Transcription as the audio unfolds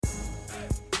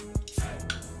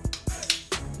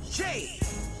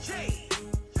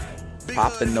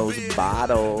Popping those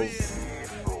bottles.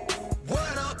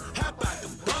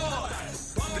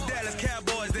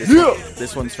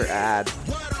 This one's for Ad.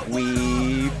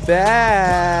 We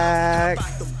back.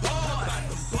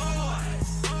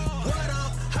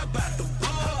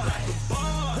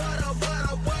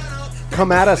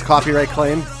 Come at us, copyright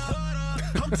claim.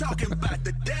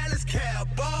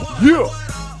 Yeah.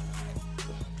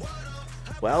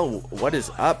 Well, what is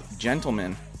up,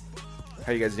 gentlemen?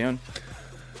 How you guys doing?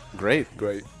 Great.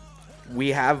 We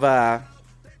have a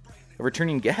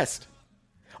returning guest.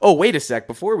 Oh, wait a sec.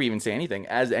 Before we even say anything,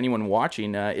 as anyone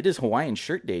watching, it is Hawaiian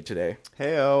Shirt Day today.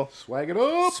 Heyo. Swag it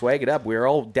up. Swag it up. We're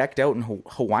all decked out in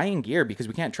Hawaiian gear because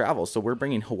we can't travel, so we're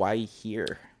bringing Hawaii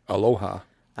here. Aloha.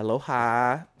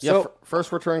 Aloha. Yeah, So,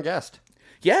 first return guest.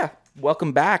 yeah,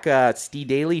 welcome back, Steve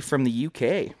Daly from the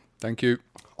UK. Thank you.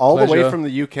 All the way Pleasure. from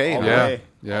the UK. All the man. way.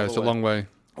 Yeah, it's a long way.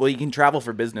 Well, you can travel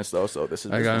for business, though, so this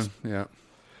is Again, business. yeah.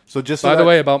 So just By the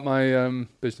way, about my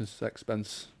business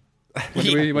expense. When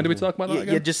do we talk about that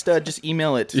Yeah, again? just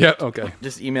email it. Yeah, okay.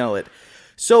 Just email it.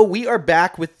 So we are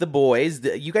back with the boys.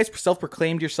 You guys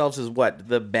self-proclaimed yourselves as what?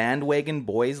 The bandwagon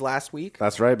boys last week?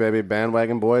 That's right, baby.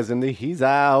 Bandwagon boys in the He's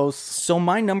house. So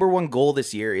my number one goal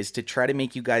this year is to try to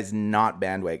make you guys not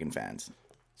bandwagon fans.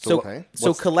 Okay.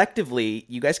 So collectively,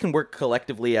 you guys can work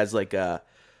collectively as like a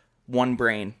one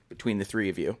brain between the three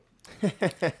of you.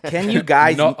 Can you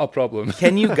guys Not a problem.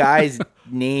 Can you guys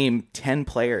name 10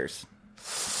 players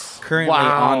currently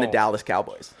Wow. on the Dallas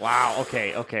Cowboys? Wow.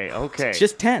 Okay.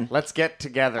 Just 10. Let's get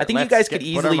together. I think you Let's guys could put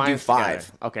easily our do minds 5.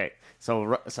 together. Okay.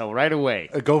 So right away,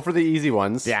 Go for the easy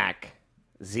ones. Dak,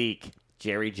 Zeke,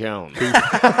 Jerry Jones.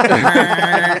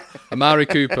 Amari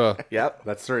Cooper. Yep.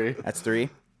 That's 3. That's 3.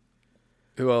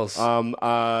 Who else?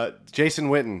 Jason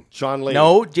Witten. Sean Lee.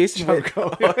 No, Jason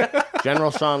Witten.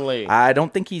 General Sean Lee. I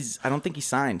don't think he's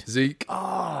signed. Zeke.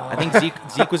 I think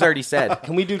Zeke was already said.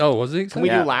 Can we do? Oh, was he? Can we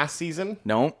Yeah. do last season?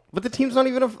 No. But the team's not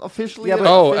even officially. Yeah, in but-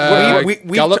 Oh, official-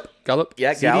 we- Gallup.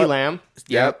 Yeah, CD Gallup. Lamb.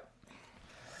 Yep.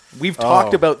 We've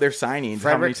talked about their signings.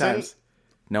 How many Fredrickson? times?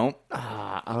 No.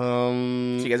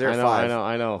 So you guys are at 5.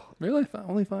 I know. Really?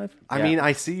 Only 5? I Yeah. mean,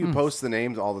 I see you post the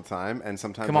names all the time, and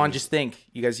sometimes Come on, just think.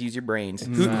 You guys use your brains.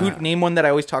 Who name one that I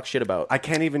always talk shit about? I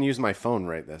can't even use my phone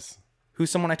right this. Who's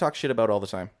someone I talk shit about all the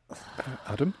time?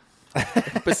 Adam?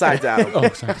 Besides Adam. Oh,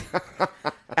 sorry.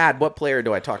 Ad, what player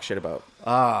do I talk shit about?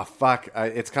 Fuck.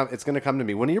 It's going to come to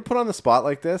me. When you're put on the spot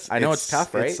like this, I know it's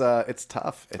tough, right? It's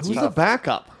tough. It's Who's the tough.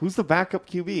 backup? Who's the backup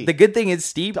QB? The good thing is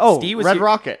Steve. Oh, Steve was Red here-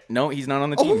 Rocket. No, he's not on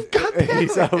the team. Oh, God damn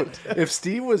He's it. out. If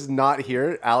Steve was not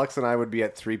here, Alex and I would be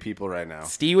at 3 people right now.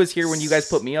 Steve was here when you guys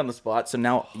put me on the spot, so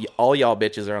now all y'all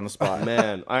bitches are on the spot.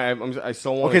 Man, I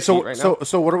so want Okay, to so right now.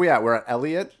 so what are we at? We're at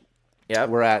Elliott. Yep.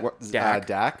 We're at Dak.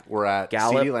 Dak. We're at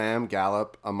Gallup. CeeDee Lamb,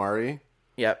 Gallup, Amari.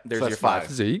 Yep. There's So your that's 5.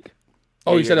 5. Zeke?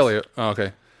 Oh, you said yours. Elliot. Oh,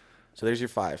 okay. So there's your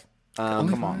 5.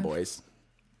 Come on, boys.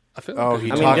 I feel Oh, like he I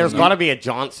talked- mean, there's got to be a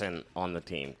Johnson on the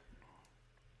team.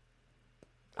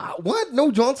 What?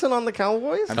 No Johnson on the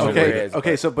Cowboys? I'm sure there Okay, is,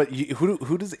 okay. but So, but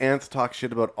who does Anth talk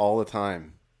shit about all the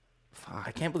time?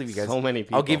 I can't believe you guys. So many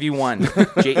people. I'll give you one.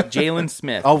 Jalen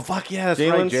Smith. Oh fuck yeah, that's right,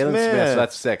 Jalen Jalen Smith. Smith. So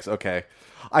that's 6. Okay,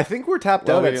 I think we're tapped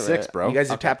Well, out wait at a 6, minute. bro. You guys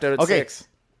are tapped out at Okay. 6.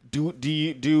 Do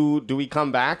we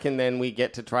come back and then we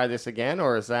get to try this again,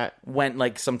 or is that Went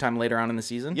like sometime later on in the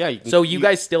season. Yeah, you can- so you you-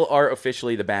 guys still are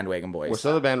officially the bandwagon boys. we're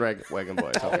still the bandwagon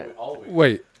boys? Okay.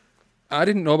 Wait, I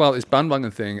didn't know about this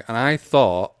bandwagon thing, and I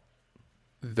thought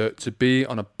that to be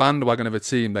on a bandwagon of a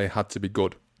team, they had to be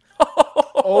good.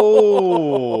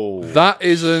 Oh. That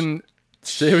is a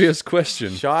serious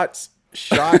question. Shots.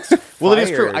 Well, it is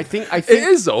true. fired. I think It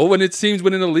is though when it seems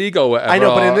winning a league or whatever. I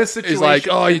know, but in or this it's like,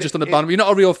 situation- oh, you're just on the bandwagon. You're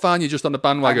not a real fan. You're just on the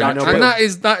bandwagon, I know, and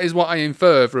but- that is what I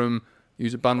infer from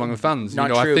user bandwagon fans. Not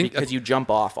you know, true I think because you jump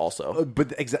off also.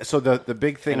 But so the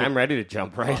big thing. and I'm ready to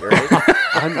jump right.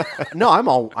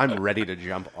 I'm ready to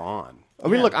jump on. I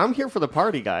mean, look, I'm here for the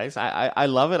party, guys. I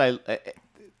love it.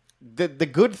 The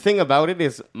good thing about it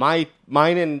is mine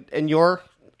and your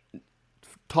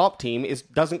top team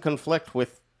doesn't conflict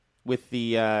with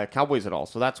the Cowboys at all.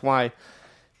 So that's why,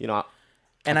 you know.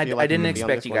 And I feel like didn't we can be on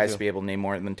expect this you one, guys too. to be able to name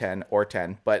more than 10 or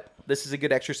 10, but this is a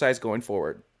good exercise going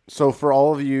forward. So for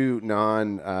all of you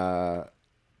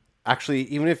actually,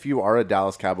 even if you are a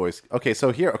Dallas Cowboys, okay.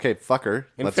 So here, okay, fucker.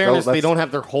 In let's fairness, go, they don't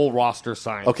have their whole roster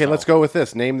signed. Okay, so let's go with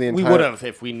this. Name the entire. We would have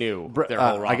if we knew their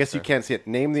whole roster. I guess you can't see it.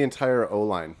 Name the entire O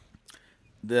line.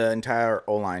 The entire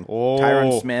O-line. Oh.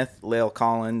 Tyron Smith, Lale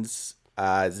Collins,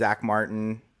 Zach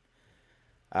Martin,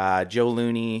 Joe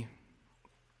Looney.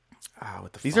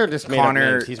 What the These fuck? are just made up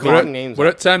Connor. names. He's we're making names. at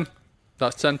up. 10.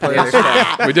 That's 10 players.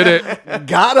 We did it.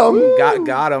 Got him.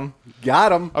 Got him.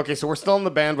 Got him. Okay, so we're still on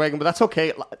the bandwagon, but that's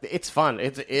okay. It's fun.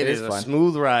 It is a fun.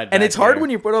 smooth ride. And back it's hard there. when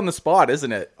you're put on the spot,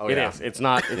 isn't it? Oh, It yeah. is. It's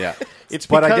not. Yeah. It's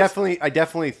But because, I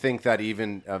definitely think that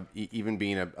even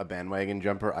being a bandwagon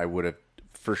jumper, I would have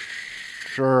for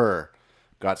sure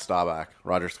got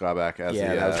Roger Staubach as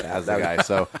Yeah, the guy.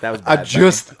 So that was bad,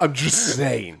 I'm just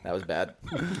saying. That was bad.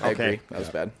 I agree. That was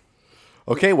bad.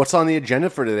 Okay, what's on the agenda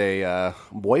for today,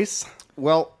 boys?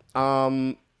 Well,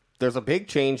 there's a big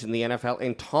change in the NFL,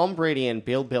 and Tom Brady and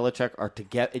Bill Belichick are to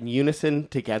get in unison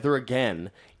together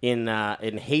again in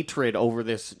hatred over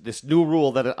this new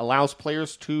rule that allows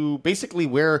players to basically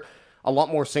wear a lot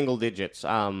more single digits.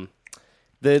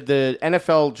 The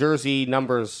NFL jersey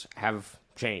numbers have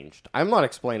changed. I'm not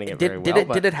explaining it very well.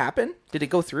 Did it happen? Did it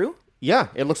go through? Yeah,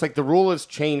 it looks like the rule has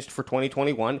changed for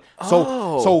 2021.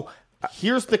 So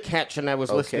here's the catch, and I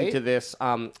was listening Okay. to this.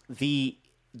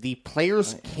 The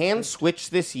players can switch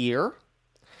this year,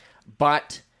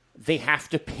 but they have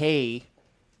to pay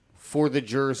for the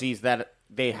jerseys that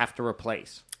they have to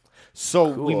replace. So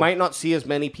we might not see as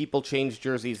many people change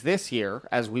jerseys this year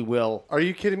as we will. Are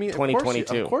you kidding me?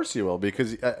 2022. Of course you will,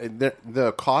 because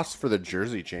the cost for the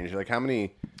jersey change. Like, how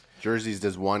many jerseys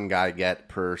does one guy get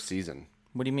per season?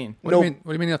 What do you mean? What do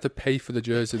you mean you have to pay for the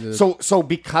jersey? So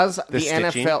because the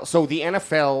stitching?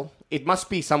 NFL, it must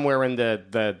be somewhere in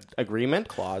the agreement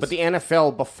Clause. But the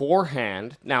NFL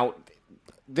beforehand, now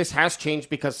this has changed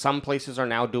because some places are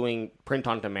now doing print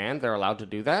on demand. They're allowed to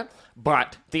do that.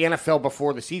 But the NFL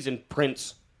before the season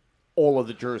prints all of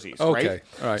the jerseys, Okay, right?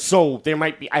 all right. So there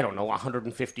might be, I don't know,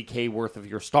 $150K worth of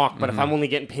your stock. But if I'm only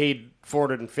getting paid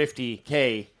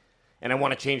 $450K and I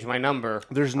want to change my number,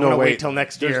 There's I'm no gonna way. wait till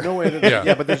next year. There's no way. That, Yeah.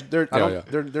 yeah, but they're Yeah.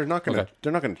 they're not gonna Okay.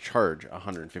 they're not gonna charge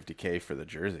 $150K for the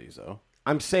jerseys though.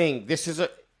 I'm saying this is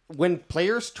when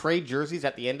players trade jerseys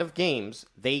at the end of games,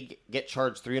 they get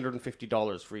charged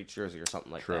 $350 for each jersey or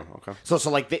something like that. Okay. So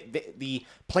like the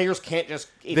players can't just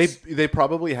They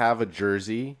probably have a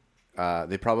jersey.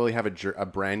 They probably have a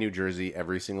brand new jersey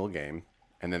every single game,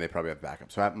 and then they probably have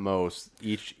backup. So at most,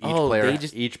 each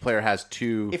player has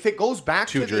two. if it goes back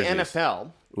to jerseys. the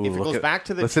NFL, Ooh, if it look goes at- back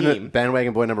to the listen team, to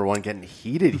bandwagon boy number one getting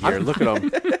heated here. Look at him.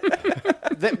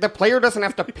 the player doesn't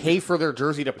have to pay for their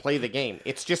jersey to play the game.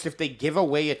 It's just if they give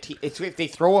away it's if they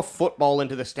throw a football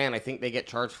into the stand, I think they get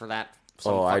charged for that.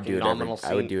 Some Oh, I fucking do it. nominal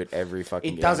I would scene. do it every fucking.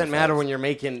 It game doesn't of matter football.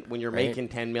 when you're making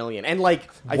 10 million. And like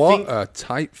I What think a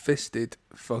tight-fisted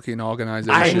fucking organization.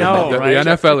 I know, that right?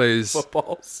 The NFL is.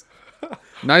 footballs.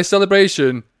 Nice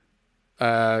celebration.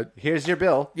 Here's your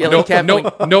bill. Yeah, like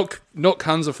Nook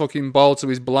hands a fucking ball to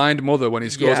his blind mother when he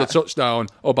scores Yeah. a touchdown.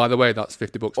 Oh, by the way, that's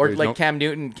 $50 or for his like Nook. Cam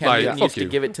Newton. Cam Like, Newton fuck used to you.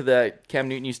 give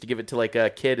it to like a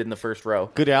kid in the first row.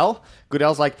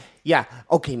 Goodell's like, yeah,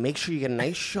 okay, make sure you get a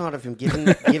nice shot of him giving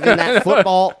that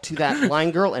football to that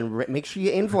blind girl, and make sure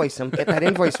you invoice him. Get that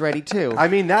invoice ready too. I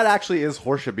mean, that actually is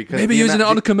horseshit because Maybe using it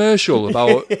on a commercial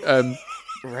about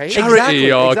Right?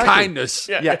 charity or exactly. kindness.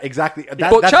 Yeah, exactly.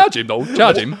 But charge him, though.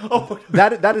 Charge him.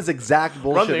 That is exact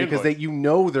bullshit the because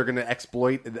they're going to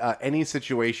exploit any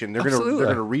situation. They're going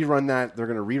Absolutely. to rerun that. They're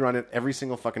going to rerun it every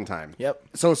single fucking time. Yep.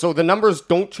 So the numbers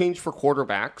don't change for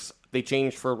quarterbacks. They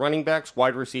change for running backs,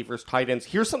 wide receivers, tight ends.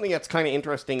 Here's something that's kind of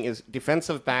interesting: is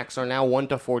defensive backs are now 1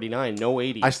 to 49, no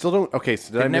 80s. I still don't. Okay,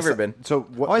 so did I They've miss never that? been. So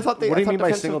what? Oh, I thought what do you mean by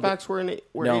defensive single? backs were No,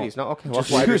 80s. No, okay, well,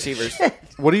 Just wide receivers.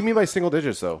 What do you mean by single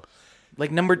digits though? Like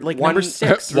number One-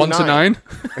 6. 1 to 9.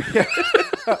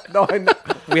 No, I know.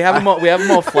 We have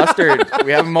them all flustered.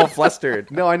 We have them all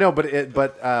flustered. No, I know, but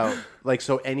like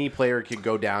so any player could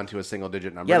go down to a single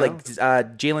digit number. Yeah, now? like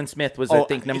Jalen Smith was, Oh, I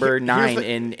think, number here's 9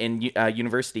 the- in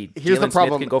university. Here's the Jalen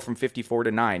problem. Smith could go from 54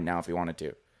 to 9 now if he wanted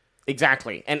to.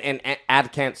 exactly. And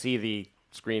Ad can't see the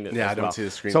screen. Yeah, as I don't well. see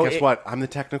the screen. So Guess what? I'm the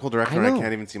technical director. I and I know.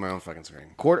 can't even see my own fucking screen.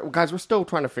 Guys, we're still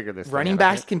trying to figure this. Running thing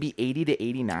out, backs can be 80 to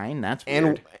 89. That's And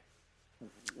weird.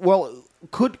 well,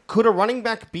 could a running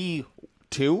back be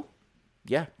 2?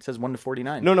 Yeah, it says 1 to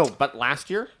 49. No, but last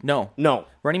year? No. No.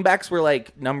 Running backs were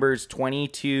like numbers 20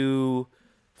 to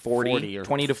 40 40 or-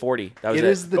 20 to 40. That was It it.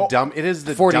 is the dumb. It is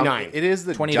the 49. Dumb, it is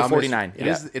the 20 to dumbest, 49, It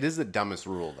yeah. is. It is the dumbest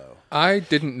rule though. I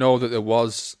didn't know that there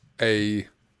was a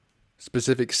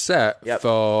specific set Yep.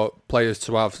 for players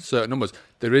to have certain numbers.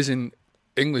 There is in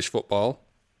English football.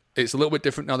 It's a little bit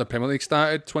different now. The Premier League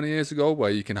started 20 years ago, where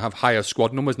you can have higher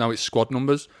squad numbers. Now it's squad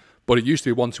numbers, but it used to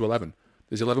be 1 to 11.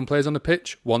 There's 11 players on the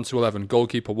pitch, 1 to 11.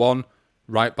 Goalkeeper 1,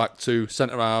 right back 2,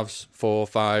 centre halves 4,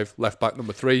 5, left back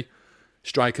number 3,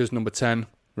 strikers number 10,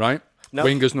 right? No.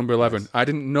 Wingers number 11. I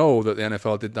didn't know that the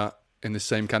NFL did that in the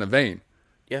same kind of vein.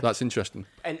 Yeah. That's interesting.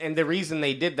 And the reason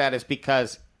they did that is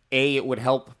because A, it would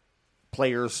help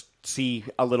players see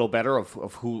a little better of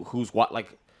who's what.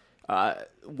 Like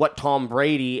what Tom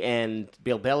Brady and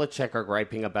Bill Belichick are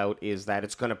griping about is that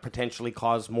it's going to potentially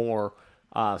cause more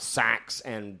sacks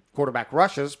and quarterback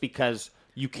rushes because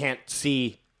you can't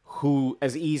see who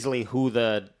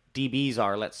the DBs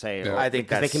are. Let's say, I think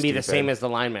that's they can be the same as the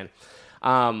linemen.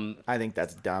 I think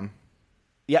that's dumb.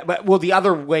 Yeah, but the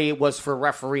other way was for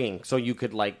refereeing, so you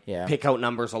could pick out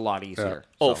numbers a lot easier.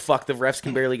 Oh fuck! The refs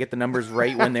can barely get the numbers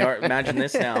right when they are. Imagine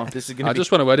this now. This is gonna. I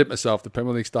just want to edit myself. The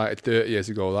Premier League started 30 years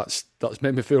ago. That's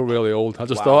made me feel really old. I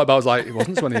just thought about. I was like, it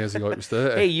wasn't 20 years ago. It was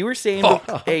 30. Hey, you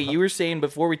were saying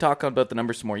before we talk about the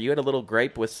numbers some more. You had a little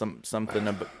gripe with something.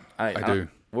 About, I do.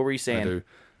 What were you saying? I do.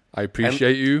 I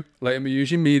appreciate you letting me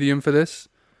use your medium for this.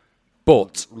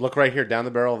 But look right here, down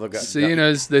the barrel of the gun. Seeing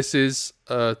as this is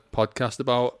a podcast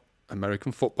about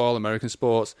American football, American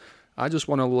sports, I just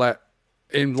want to let,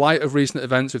 in light of recent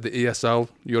events with the ESL,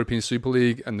 European Super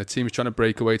League, and the teams trying to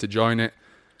break away to join it,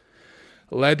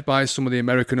 led by some of the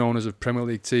American owners of Premier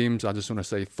League teams, I just want to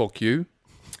say, fuck you.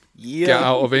 Yeah. Get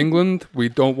out of England. We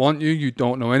don't want you. You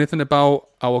don't know anything about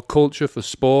our culture for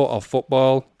sport or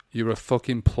football. You're a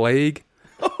fucking plague.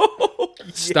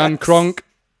 Stan Kroenke,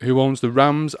 who owns the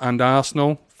Rams and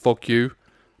Arsenal, fuck you.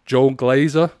 Joe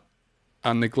Glazer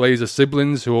and the Glazer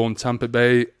siblings, who own Tampa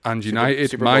Bay and United,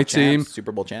 Super my Bowl team.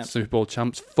 Champs, Super Bowl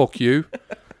champs, fuck you.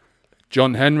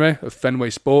 John Henry of Fenway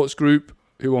Sports Group,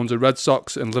 who owns the Red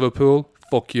Sox and Liverpool,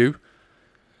 fuck you.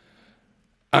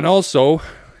 And also,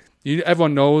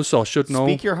 everyone knows or should know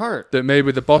Speak your heart. that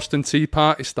maybe the Boston Tea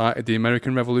Party started the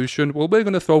American Revolution. Well, we're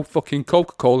going to throw fucking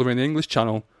Coca-Cola in the English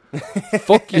Channel.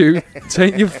 Fuck you.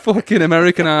 Take your fucking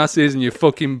American asses and your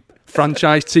fucking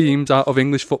franchise teams out of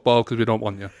English football because we don't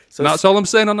want you. So that's all I'm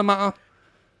saying on the matter.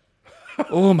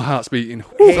 Oh, my heart's beating.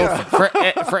 So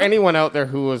for anyone out there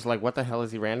who was like, "What the hell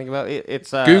is he ranting about?"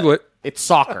 It's Google it. It's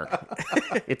soccer.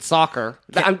 It's soccer.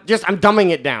 I'm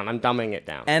dumbing it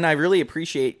down. And I really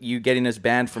appreciate you getting us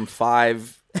banned from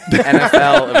 5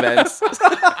 NFL events.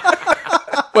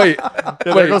 Wait,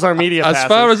 there goes our media as passes.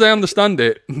 far as I understand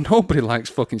it, nobody likes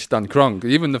fucking Stan Kroenke.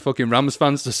 Even the fucking Rams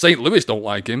fans, the St. Louis don't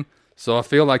like him. So I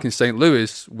feel like in St.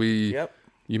 Louis,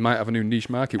 you might have a new niche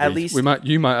market.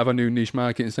 You might have a new niche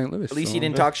market in St. Louis. At least you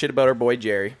didn't talk shit about our boy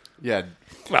Jerry. Yeah.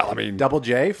 Well, I mean, Double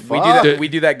J. We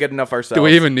do that good enough ourselves. Do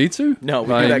we even need to? No,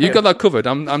 you got that covered.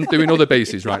 I'm doing other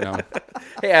bases right now.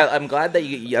 Hey, I'm glad that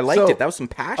I liked it. That was some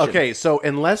passion. Okay, so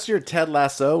unless you're Ted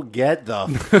Lasso, get the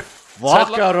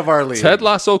fuck out of our league. Ted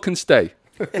Lasso can stay.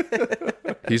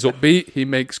 He's upbeat. He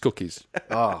makes cookies.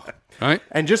 Oh. Right?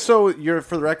 And just so you're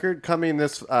for the record, coming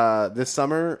this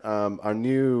summer, our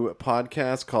new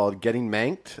podcast called Getting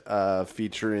Manked,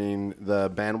 featuring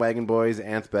the Bandwagon Boys,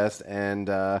 Anth Best, and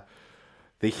the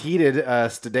heated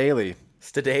Stadaley.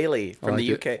 Stadaley from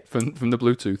the UK. From the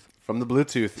Bluetooth. From the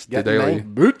Bluetooth. Stadaley.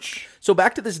 Booch. So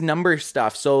back to this number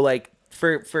stuff. So like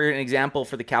for an example,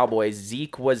 for the Cowboys,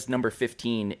 Zeke was number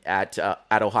 15 at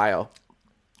Ohio.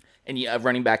 And a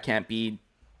running back can't be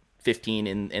 15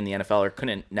 in the NFL, or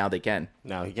couldn't. Now they can.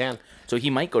 Now he can. So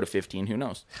he might go to 15. Who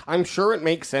knows? I'm sure it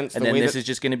makes sense. And then this is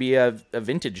just going to be a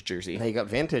vintage jersey. They got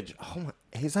vintage. Oh, my,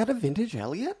 is that a vintage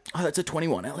Elliott? Oh, that's a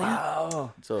 21 Elliott.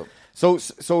 Wow. So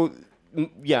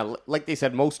yeah, like they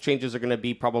said, most changes are going to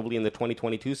be probably in the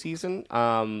 2022 season.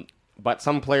 But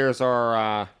some players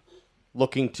are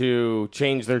looking to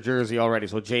change their jersey already.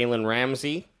 So Jalen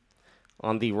Ramsey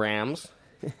on the Rams.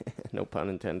 No pun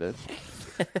intended.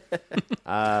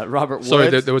 Robert Woods. Sorry,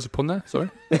 there was a pun there. Sorry.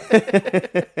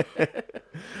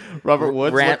 Robert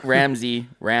Woods. Ramsey.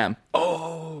 Ram.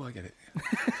 Oh, I get it.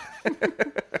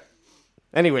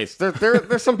 Anyways,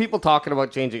 there's some people talking about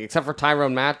changing, except for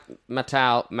Tyrone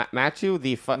Matthew,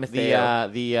 the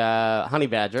honey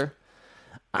badger.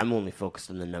 I'm only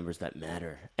focused on the numbers that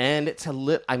matter, and it's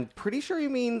I'm pretty sure he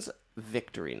means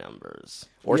victory numbers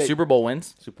or Super Bowl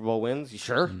wins. Super Bowl wins. You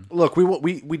sure? Mm-hmm. Look,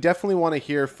 we definitely want to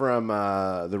hear from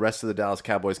the rest of the Dallas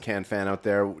Cowboys fan out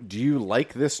there. Do you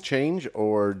like this change,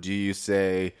 or do you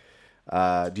say,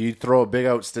 do you throw a big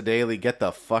out Stadaley, get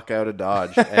the fuck out of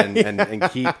Dodge,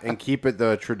 and keep it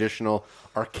the traditional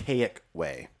archaic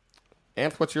way?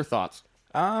 Anth, what's your thoughts?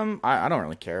 I don't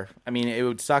really care. I mean, it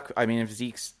would suck. I mean, if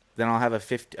Zeke's, then I'll have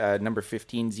a number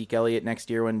 15 Zeke Elliott next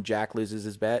year when Jack loses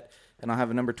his bet. And I'll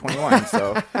have a number 21.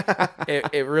 So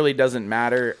it really doesn't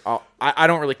matter. I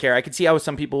don't really care. I could see how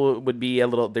some people would be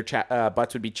their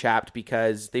butts would be chapped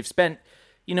because they've spent,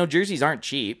 jerseys aren't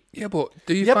cheap. Yeah, but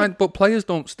but players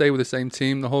don't stay with the same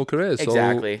team the whole career. So,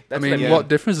 exactly. That's what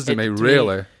difference does it make,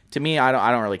 really? To me, I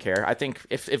don't really care. I think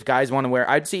if guys want to wear,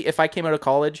 I'd see if I came out of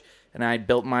college and I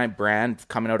built my brand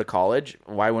coming out of college,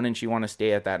 why wouldn't you want to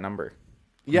stay at that number?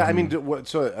 Yeah, I mean,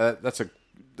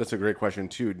 that's a great question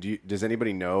too. Does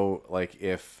anybody know like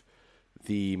if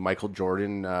the Michael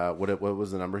Jordan what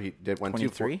was the number he did went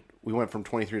 23? to? We went from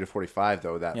 23 to 45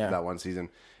 though that one season.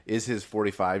 Is his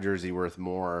 45 jersey worth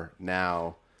more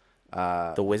now?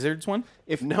 The Wizards one?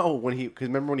 Because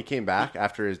remember when he came back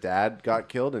after his dad got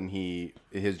killed and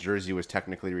his jersey was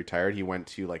technically retired, he went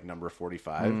to like number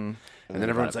 45, and then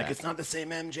everyone's like, it's not the same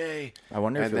MJ. I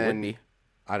wonder if it would be.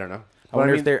 I don't know. I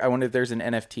wonder if there's an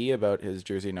NFT about his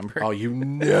jersey number. Oh,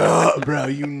 bro,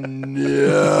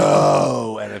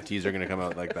 NFTs are gonna come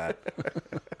out like that.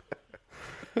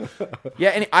 Yeah,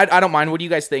 and I don't mind. What do you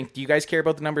guys think? Do you guys care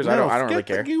about the numbers? I don't really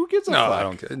care. Who gives a No, fuck? I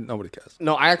don't care. Nobody cares.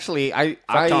 No, I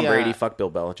Fuck Tom Brady. Fuck Bill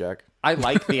Belichick. I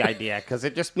like the idea because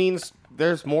it just means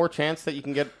there's more chance that you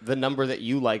can get the number that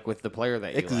you like with the player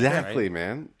that you Exactly, like, right?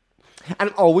 man.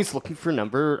 I'm always looking for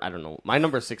number. I don't know. My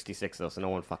number is 66 though, so no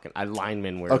one fucking.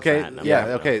 Lineman wears Okay, that number. yeah,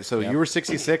 okay. So you were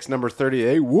 66, number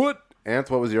 38. What? Anth,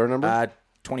 what was your number?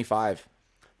 25.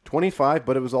 25,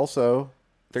 but it was also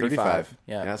 35.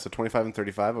 Yeah. So 25 and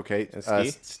 35. Okay.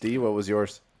 Steve? Steve, what was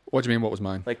yours? What do you mean? What was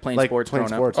mine? Like playing sports playing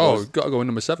growing sports. Oh, got to go in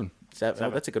number 7. up. Seven. Oh,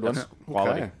 that's a good one.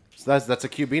 Quality. Okay. So that's a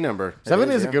QB number. 7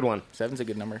 is yeah. a good one. 7's a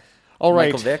good number. All right.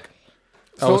 Michael Vick.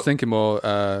 I was thinking more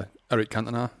Eric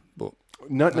Cantona, but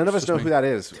None of us know who that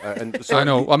is. And so I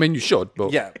know. I mean, you should,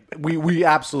 but Yeah, we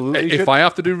absolutely if should. I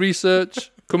have to do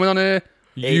research coming on here,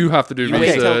 you have to do You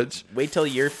wait till- research. Wait till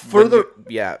you're For the-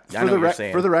 yeah. I for know the what you're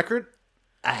saying. for the record,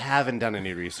 I haven't done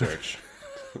any research.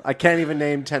 I can't even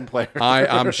name 10 players. I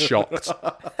am shocked.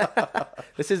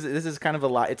 This is kind of a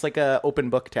lot. It's like a open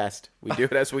book test. We do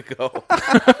it as we go.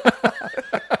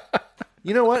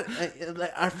 You know what?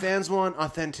 Our fans want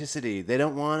authenticity. They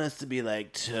don't want us to be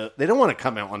like. They don't want to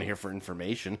come out on here for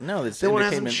information. No, it's they want to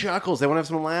have some entertainment. chuckles. They want to have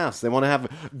some laughs. They want to have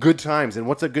good times. And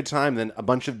what's a good time than a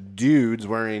bunch of dudes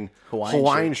wearing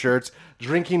Hawaiian shirts,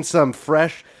 drinking some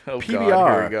fresh PBR?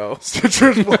 God, here we go.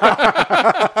 Citrus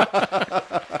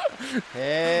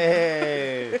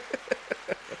Hey.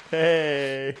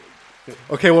 Hey.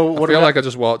 Okay, well, I what feel about? like I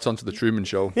just walked onto the Truman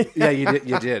Show. Yeah, you did.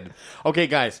 You did. Okay,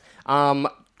 guys.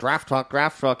 Draft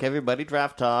talk. Everybody,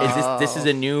 draft talk. This is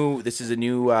a new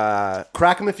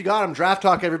Crack them if you got them. Draft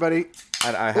talk, everybody.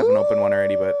 I have an open one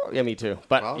already, but Yeah, me too.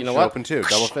 But Well, you know should what? Open too.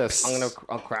 Double fists.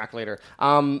 I'll crack later.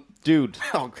 Dude.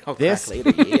 I'll This- crack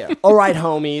later. Yeah. All right,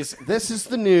 homies. This is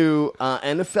the new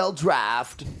NFL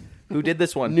draft. Who did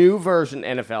this one? New version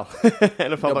NFL.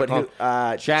 NFL. No, but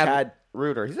who, Chad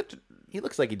Reuter. He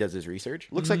looks like he does his research.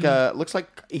 Looks like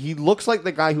he looks like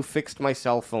the guy who fixed my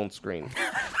cell phone screen.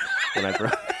 When I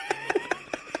broke.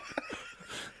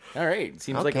 All right,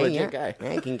 seems like a legit guy.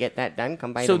 I can get that done.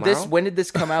 Come by So tomorrow. when did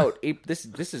this come out? This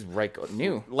is right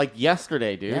new. Like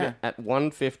yesterday, dude. Yeah. At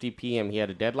 1:50 p.m. He had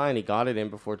a deadline. He got it in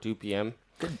before 2 p.m.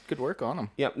 Good work on him.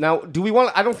 Yeah. Now, do we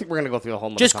want? I don't think we're gonna go through the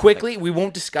whole. Just motherfucking quickly, we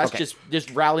won't discuss. Okay.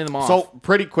 Just rally them off. So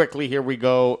pretty quickly, here we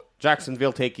go.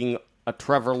 Jacksonville taking a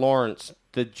Trevor Lawrence.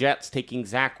 The Jets taking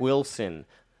Zach Wilson.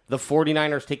 The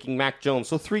 49ers taking Mac Jones.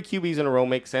 So 3 QBs in a row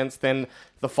makes sense. Then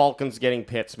the Falcons getting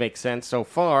Pitts makes sense so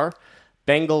far.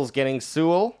 Bengals getting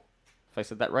Sewell, if I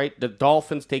said that right. The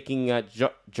Dolphins taking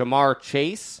Jamar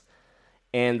Chase.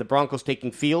 And the Broncos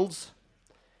taking Fields.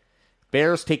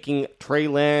 Bears taking Trey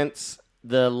Lance.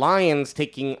 The Lions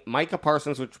taking Micah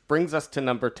Parsons, which brings us to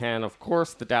number 10. Of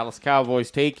course, the Dallas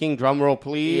Cowboys taking, drumroll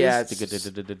please. Yeah, it's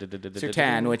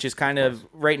Surtain, which is kind of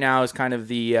right now is kind of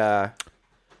the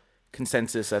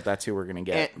consensus that's who we're gonna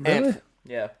get. And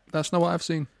Yeah. That's not what I've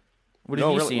seen. What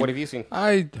have you seen? What have you seen?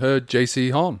 I heard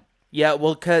JC Horn. Yeah,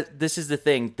 well, cause this is the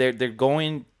thing. They're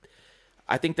going.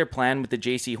 I think their plan with the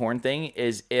JC Horn thing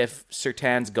is if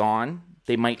Surtain's gone,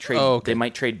 they might trade. Oh, okay. They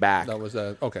might trade back. That was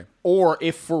okay. Or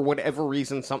if for whatever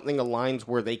reason something aligns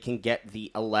where they can get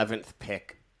the 11th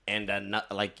pick and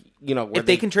where If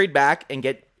they can trade back and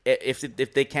get if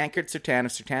they can't get Surtain,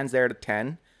 if Surtain's there at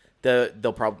 10,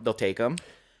 they'll take him.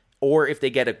 Or if they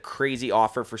get a crazy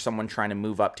offer for someone trying to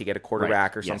move up to get a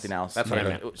quarterback or Yes. something else. That's what I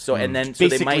meant. So and then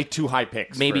basically they might 2 high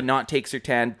picks. maybe not take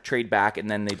Surtain, trade back, and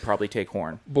then they'd probably take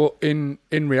Horn. But in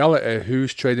reality,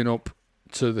 who's trading up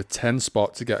to the 10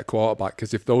 spot to get a quarterback?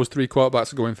 Because if those 3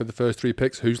 quarterbacks are going for the first 3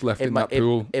 picks, who's left in that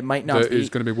pool? It might not that be is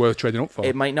going to be worth trading up for.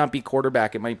 It might not be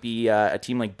quarterback. It might be a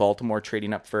team like Baltimore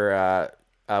trading up for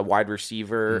a wide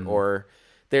receiver, or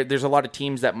there's a lot of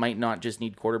teams that might not just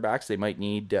need quarterbacks. They might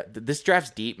need this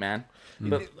draft's deep, man.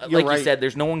 But like right. you said,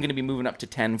 there's no one going to be moving up to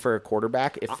 10 for a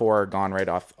quarterback if 4 are gone right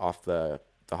off the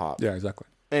hop. Yeah, exactly.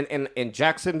 And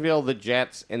Jacksonville, the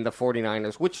Jets, and the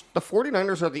 49ers, which the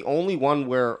 49ers are the only one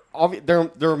where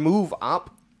their move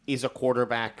up is a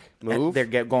quarterback move. They're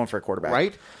going for a quarterback,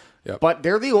 right? Yep. But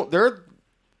they're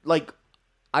like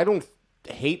I don't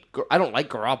like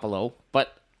Garoppolo,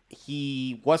 but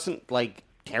he wasn't like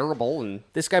terrible, and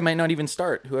This guy might not even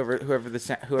start. Whoever That is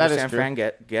San true. Fran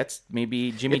gets,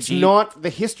 maybe Jimmy it's G. not the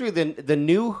history. The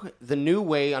new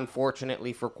way,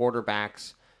 unfortunately, for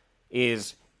quarterbacks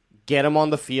is get them on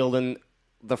the field in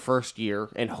the first year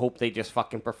and hope they just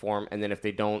fucking perform, and then if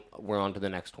they don't, we're on to the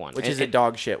next one. which And- is a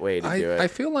dog shit way to do it. I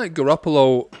feel like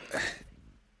Garoppolo.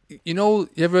 You know,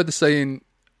 you ever heard the saying,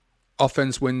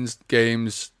 "Offense wins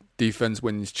games, defense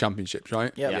wins championships,"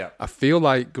 right? Yep. Yeah. I feel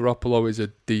like Garoppolo is a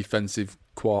defensive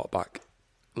quarterback.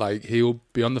 Like, he'll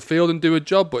be on the field and do a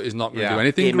job, but he's not going to Yeah. do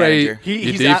anything Game great. manager. Your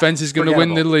He's defense is going to win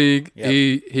the forgettable. league.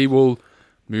 Yep. He will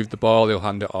move the ball. He'll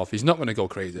hand it off. He's not going to go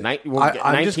crazy. We'll get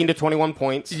I'm 19 just- to 21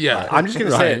 points. Yeah, I'm just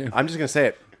gonna say Right. it. I'm just gonna say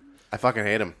it. I fucking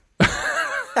hate him.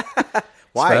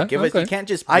 Why? fair. Give us. Okay. You can't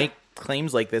just make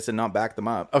claims like this and not back them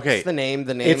up. Okay, It's the name.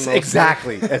 It's mostly.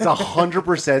 exactly. It's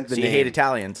 100% the So you name. hate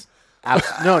Italians.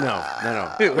 No.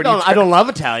 I don't love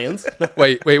Italians.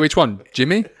 Wait, which one?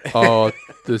 Jimmy or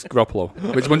this Garoppolo?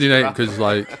 Which one do you hate? Because,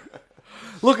 like,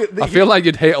 Look at. I feel like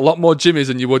you'd hate a lot more Jimmys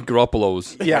than you would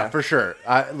Garoppolos. Yeah, for sure.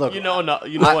 Look, you know enough.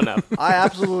 I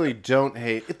absolutely don't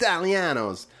hate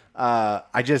Italianos.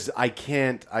 I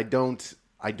can't. I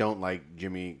don't like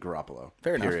Jimmy Garoppolo.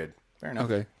 Fair enough. Period. Fair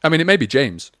enough. Okay. I mean, it may be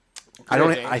James.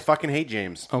 I fucking hate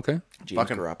James. Okay. James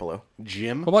Fucking- Garoppolo.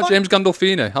 Jim. What about James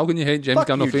Gandolfini? How can you hate James Fuck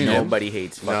you, Gandolfini? Jim. Nobody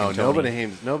hates fucking No,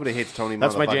 Tony. nobody hates Tony.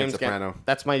 That's my motherfucking James. Soprano.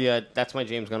 That's my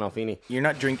James Gandolfini. You're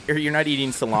not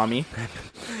eating salami.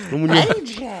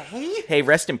 Hey,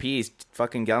 rest in peace.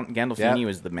 Fucking Gandolfini Yeah.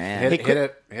 was the man. Hit it.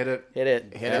 Hit it. Hit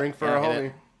it. Drink for Yeah, a hit homie.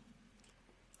 it.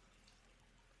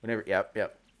 Whenever.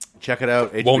 Yep. Check it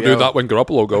out. HBO. Won't do that when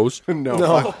Garoppolo goes. No.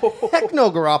 Heck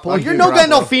no, Garoppolo. Fuck You're you, no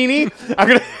Garoppolo. Gandolfini. I'm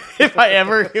gonna if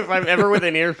I'm ever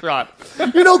within earshot.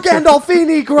 You're no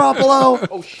Gandolfini, Garoppolo.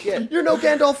 Oh shit. You're no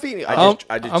Gandolfini. I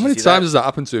just How many see times that? has that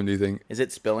happened to him, do you think? Is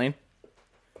it spilling?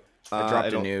 I dropped I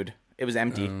a don't- nude. It was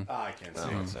empty. I can't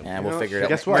see. Yeah, we'll know, figure it out.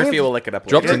 guess what? Murphy will look it up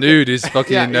Dropped later. a nude. His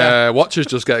fucking Yeah. watchers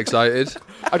just get excited.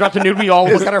 I dropped a nude. We all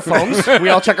look at our phones. We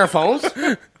all check our phones.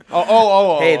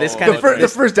 Oh. Hey, this kind of The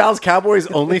first Dallas Cowboys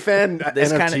only fan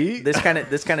NFT.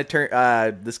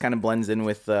 this kind of blends in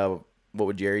with what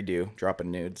would Jerry do?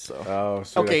 Dropping nudes. So Oh,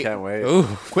 sweet, Okay. I can't wait. Ooh.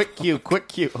 Quick cue.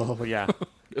 Oh yeah.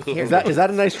 Is that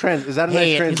a nice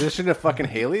Hey, transition to fucking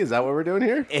Haley? Is that what we're doing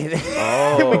here?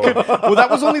 Well, that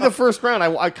was only the first round.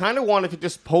 I kind of wanted to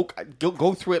just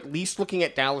go through at least looking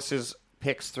at Dallas's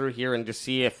picks through here and just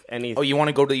see if any. Oh, you want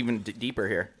to go to even deeper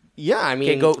here? yeah. I mean,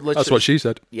 Okay, go. Let's That's what she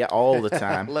said. Yeah, all the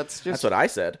time. Let's just- That's what I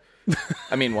said.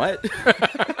 I mean, what?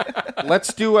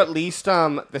 let's do at least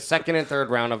the second and third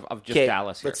round of just Okay,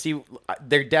 Dallas. Here. let's see.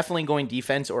 They're definitely going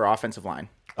defense or offensive line.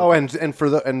 Oh, and for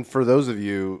those of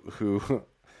you who,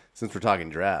 since we're talking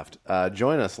draft,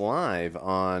 join us live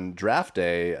on draft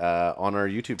day on our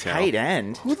YouTube channel. Tight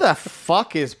end. Who the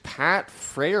fuck is Pat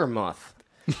Freiermuth?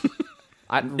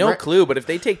 No clue, but if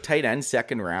they take tight end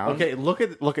second round, Okay, look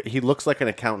at. He looks like an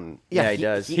accountant. yeah, he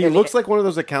does. He looks like one of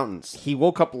those accountants. He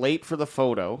woke up late for the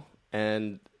photo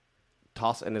and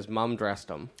his mom dressed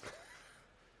him.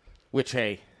 Which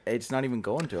hey, It's not even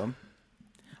going to him.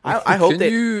 I hope Can they.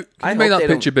 you I make hope that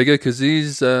they picture bigger? Because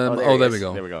he's. there he There is. we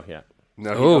go. there we go. Yeah.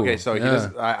 No, Oh, okay, so he yeah.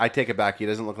 does. I take it back. He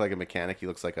doesn't look like a mechanic. He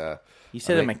looks like a. You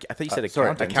said I thought you said sorry,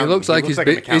 accountant. He accountant. looks like He looks he's like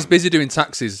an he's accountant. busy doing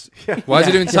taxes. Why is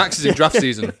he doing taxes in draft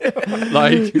season?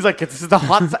 Like, He's like, it's the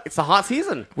hot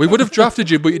season. we would have drafted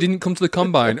you, but you didn't come to the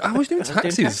combine. I was doing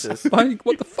taxes. taxes. Like,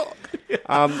 what the fuck?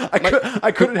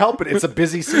 I couldn't help it. It's a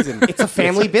busy season. It's a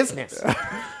family business.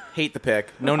 Hate the pick.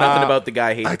 Know nothing about the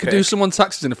guy. Hate I the could pick. do someone's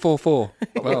taxes in a 4-4.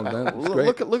 Well, that's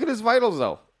great. Look at his vitals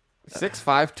though.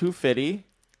 6'5", 250.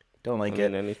 Don't like I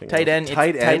mean, it. anything Tight else. end. It's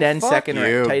Tight tight end? end Fuck second.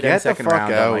 you. Tight Get end the second fuck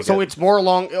round. out. Don't like So it. it's more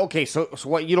long. Okay, so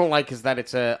what you don't like is that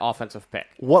it's an offensive pick.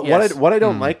 Yes. What I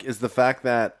don't like is the fact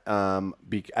that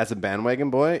as a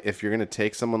bandwagon boy, if you're going to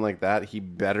take someone like that, he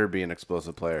better be an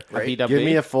explosive player. Right. Give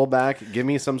me a fullback. Give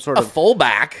me some sort a of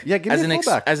fullback. Yeah, give me as a an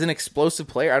fullback. as an explosive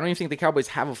player. I don't even think the Cowboys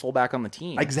have a fullback on the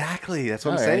team. Exactly. That's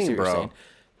what All I'm right, I see saying, what you're bro.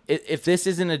 saying. If this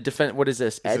isn't a defense, what is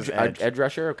this? is edge. Edge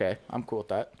rusher? Okay, I'm cool with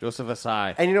that. Joseph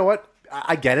Asai. And you know what?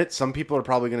 I get it. Some people are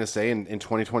probably going to say in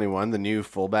 2021 the new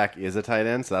fullback is a tight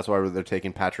end, so that's why they're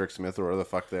taking Patrick Smith or whatever the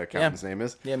fuck the accountant's name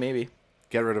is. Yeah, maybe.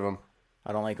 Get rid of him.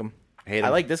 I don't like him. Hate I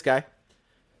him. like this guy.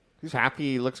 He's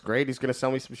happy. He looks great. He's going to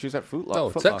sell me some shoes at Foot Oh,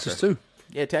 Locker. Texas too.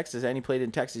 Yeah, Texas, and he played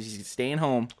in Texas. He's staying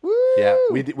home. Yeah,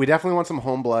 we definitely want some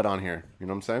home blood on here. You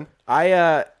know what I'm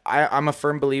saying? I'm a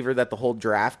firm believer that the whole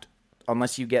draft,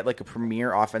 unless you get like a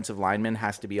premier offensive lineman,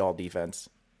 has to be all defense.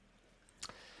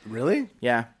 Really?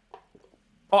 Yeah.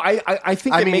 Oh, I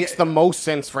think I it mean, makes the most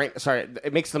sense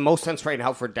it makes the most sense right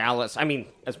now for Dallas. I mean,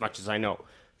 as much as I know,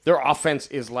 their offense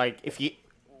is like, if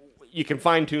you can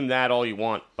fine tune that all you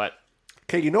want, but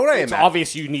Okay, you know what I it's imagine?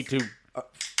 obvious you need to.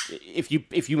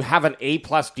 If you have an A+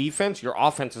 defense, your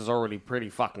offense is already pretty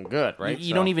fucking good, right?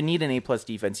 You don't even need an A+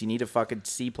 defense. You need a fucking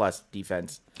C+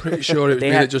 defense. Pretty sure it was They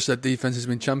me had- that just said defense has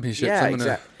been championships. Yeah, I'm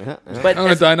gonna, exactly. I'm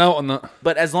gonna dine out on that.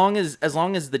 But as long as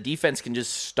the defense can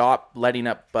just stop letting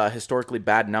up historically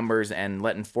bad numbers and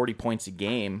letting 40 points a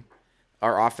game,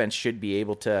 our offense should be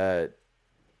able to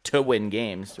win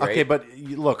games. Right? Okay, but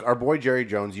look, our boy Jerry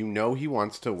Jones, he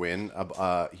wants to win.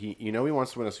 He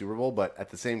wants to win a Super Bowl, but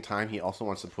at the same time, he also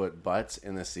wants to put butts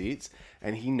in the seats,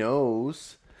 and he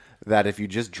knows that if you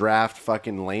just draft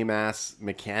fucking lame ass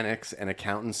mechanics and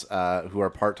accountants who are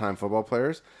part-time football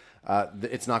players,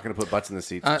 it's not going to put butts in the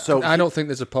seats. I don't think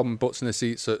there's a problem butts in the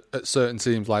seats at certain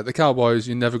teams. Like the Cowboys,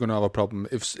 you're never going to have a problem.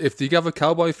 If you have a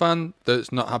Cowboy fan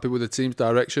that's not happy with the team's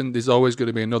direction, there's always going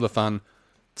to be another fan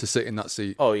to sit in that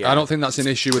seat. Oh, yeah. I don't think that's an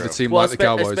issue with a team like the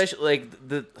Cowboys. Especially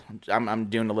like I'm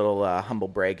doing a little humble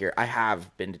brag here. I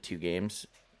have been to 2 games.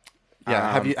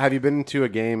 Yeah, have you been to a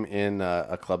game in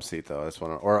a club seat though? That's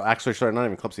one, or actually, sorry, not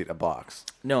even club seat, a box.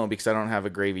 No, because I don't have a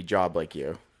gravy job like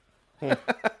you.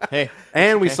 Hey,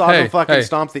 And we saw Hey, them fucking hey,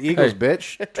 stomp the Eagles, hey.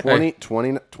 bitch.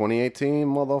 2018,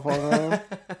 motherfucker.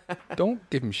 Don't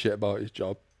give him shit about his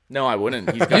job. No, I wouldn't.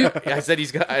 He's got, I said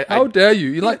he's got. How dare you?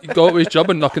 You go to his job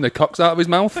and knocking the cocks out of his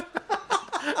mouth.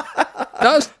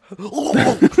 That's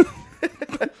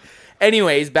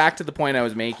Anyways, back to the point I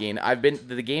was making.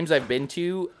 The games I've been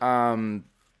to.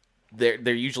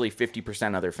 They're usually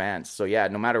 50% other fans. So yeah,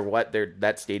 no matter what,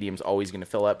 that stadium's always going to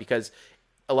fill up because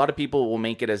a lot of people will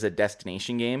make it as a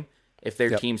destination game if their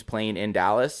team's playing in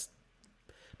Dallas.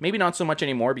 Maybe not so much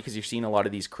anymore because you're seeing a lot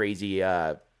of these crazy,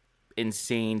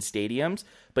 insane stadiums.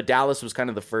 But Dallas was kind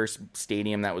of the first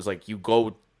stadium that was like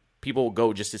people will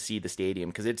go just to see the stadium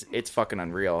because it's fucking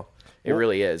unreal. It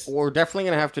really is. we're definitely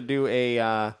gonna have to do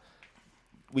a.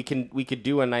 We could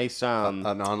do a nice An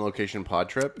on-location pod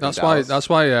trip. in That's Dallas.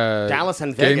 why Dallas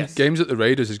and Vegas. games at the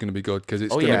Raiders is going to be good because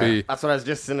it's going to yeah. be. That's what I was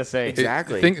just gonna say.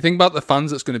 Exactly. Think about the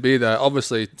fans that's going to be there.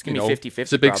 Obviously, it's gonna be 50-50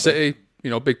 It's a big probably.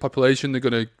 city, big population. They're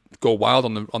going to go wild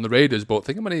on the Raiders. But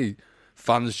think how many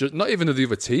fans, just not even of the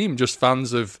other team, just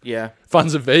fans of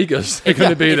Vegas. They're going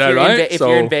to be there, right? If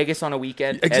you're in Vegas on a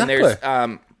weekend Exactly. and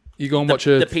there's you go and watch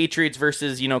the Patriots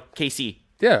versus KC.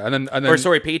 yeah, and then Patriots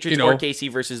or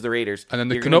KC versus the Raiders. and then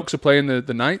the You're Canucks are playing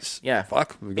the Knights. Yeah.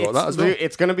 fuck, we got that as well.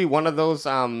 It's going to be one of those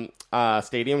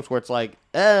stadiums where it's like,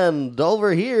 and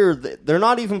over here they're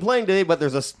not even playing today, but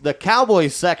there's the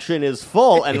Cowboys section is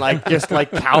full, and like just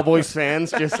like Cowboys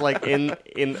fans, just like in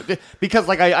because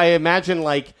like I imagine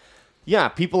like. Yeah,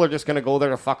 people are just going to go there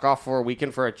to fuck off for a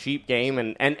weekend for a cheap game,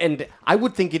 and I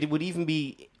would think it would even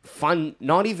be fun,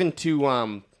 not even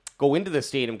to go into the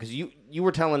stadium, because you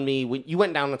were telling me when you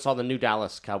went down and saw the new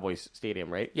Dallas Cowboys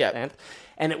stadium, right? Yeah.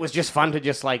 And it was just fun to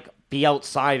just like be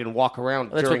outside and walk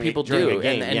around. That's during what people during do, a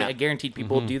game. and yeah. I guaranteed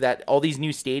people do that. All these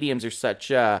new stadiums are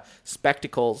such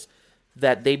spectacles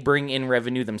that they bring in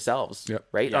revenue themselves. Yep.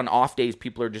 Right on off days,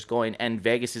 people are just going, and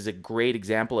Vegas is a great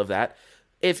example of that.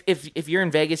 If you're in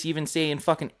Vegas, even say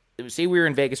we were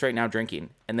in Vegas right now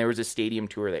drinking, and there was a stadium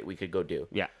tour that we could go do.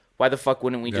 Yeah. Why the fuck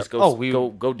wouldn't we just go?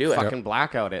 go do it? Fucking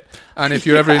blackout it. And if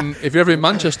you're ever in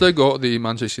Manchester, go to the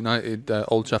Manchester United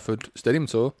Old Trafford Stadium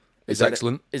tour. It's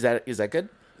excellent. Is that good?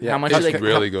 Yeah, How much it's do they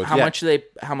really good. How Yeah.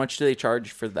 much do they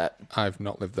charge for that? I've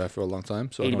not lived there for a long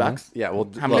time, so I $80? don't know. Yeah,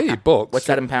 well, How look, many $80? What's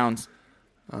that in pounds?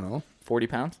 I don't know. 40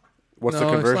 pounds? what's No,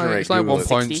 the conversion rate? It's like Google it.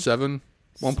 $1.7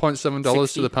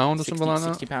 $1.7 to the pound or something like that.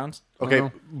 60 pounds? Okay,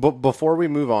 but before we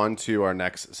move on to our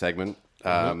next segment,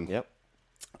 Yep.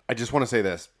 I just want to say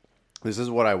this. This is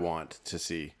what I want to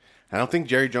see. I don't think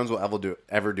Jerry Jones will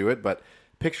ever do it, but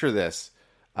picture this.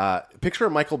 Picture a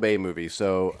Michael Bay movie.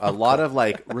 So a lot of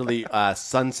like really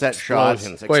sunset shots.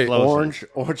 Explosions.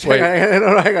 Orange. Wait. Hang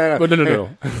on. But no.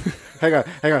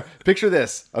 Hang on. Picture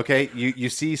this, okay? You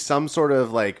see some sort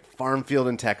of like farm field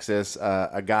in Texas,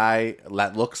 a guy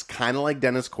that looks kind of like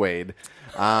Dennis Quaid,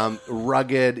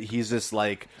 rugged. He's this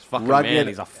like fucking rugged. man.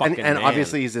 He's a fucking and man.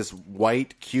 obviously he's this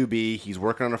white QB. He's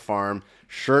working on a farm,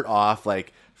 shirt off,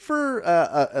 like for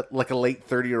like a late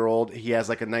 30-year-old. He has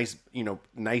like a nice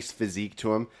nice physique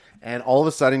to him. And all of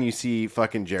a sudden you see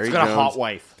fucking Jerry He's got Jones. a hot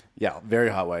wife. Yeah, very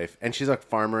hot wife. And she's a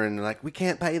farmer, and like, we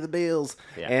can't pay the bills.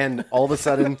 Yeah. And all of a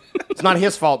sudden, It's not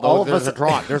his fault, though. All of There's us- a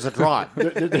drought. There's a drought.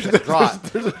 there's a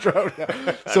drought.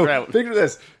 Yeah. So Drought. picture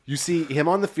this. You see him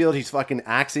on the field. He's fucking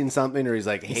axing something, or he's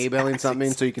like hay-baling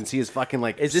something, so you can see his fucking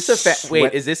like. Is this a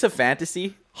wait? Is this a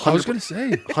fantasy? I was going to say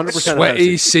 100%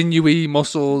 sweaty, sinewy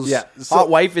muscles. Yeah, Hot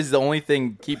wife is the only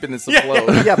thing keeping this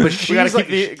afloat. yeah, but We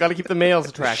she's gotta keep the males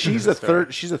attracted. she's a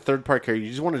third. She's a third part character. You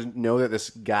just want to know that this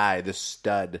guy, this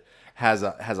stud, has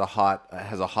a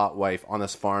hot wife on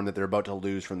this farm that they're about to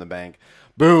lose from the bank.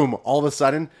 Boom! All of a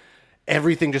sudden,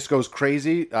 everything just goes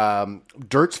crazy.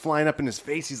 Dirt's flying up in his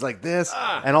face. He's like this,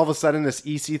 and all of a sudden, this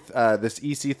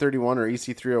EC-31 or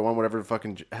EC-301, whatever the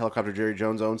fucking helicopter Jerry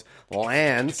Jones owns,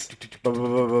 lands. Boom, boom,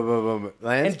 boom, boom, boom, boom,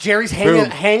 lands. And Jerry's Boom.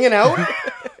 hanging out.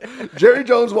 Jerry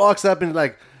Jones walks up and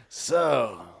like,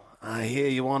 so I hear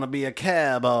you want to be a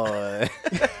cowboy.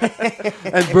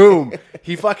 And boom,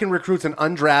 he fucking recruits an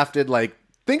undrafted, like,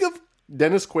 think of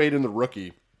Dennis Quaid in The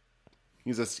Rookie.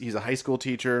 He's a high school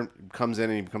teacher, comes in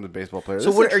and he becomes a baseball player. So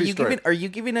This is what a are true you story. giving? Are you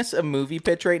giving us a movie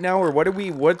pitch right now, or what are we?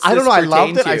 What's I don't this know. I pertain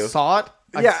loved it. to? I saw it.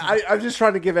 Yeah, I'm just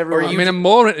trying to give everyone. I mean, I'm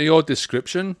more into your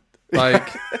description. Like,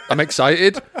 I'm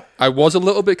excited. I was a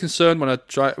little bit concerned when I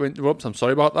tried to interrupt. I'm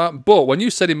sorry about that. But when you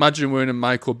said imagine we're in a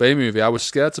Michael Bay movie, I was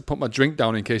scared to put my drink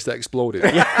down in case that exploded.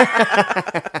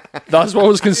 That's what I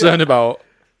was concerned about.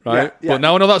 Right? Yeah. But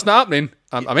now I know that's not happening.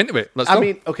 I'm into it. Let's go. I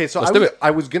mean, okay, so Let's do it.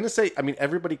 I was gonna say, I mean,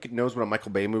 everybody knows what a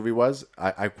Michael Bay movie was.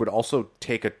 I would also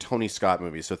take a Tony Scott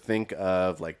movie. So think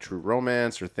of like True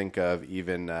Romance, or think of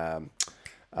even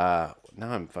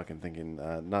now I'm fucking thinking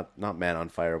not Man on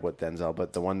Fire with Denzel,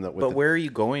 but the one that. With But where are you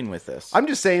going with this? I'm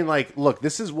just saying, like, look,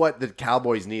 this is what the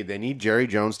Cowboys need. They need Jerry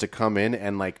Jones to come in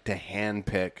and like to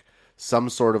handpick some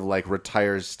sort of like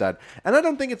retired stud, and I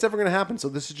don't think it's ever going to happen. So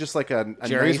this is just like a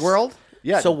Jerry's nice, World?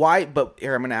 Yeah. So why? But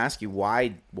here I'm going to ask you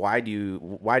why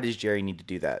does Jerry need to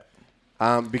do that?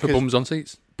 Put because bums on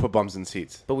seats. put bums in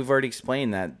seats. But we've already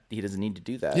explained that he doesn't need to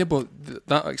do that. Yeah, but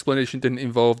that explanation didn't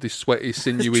involve this sweaty,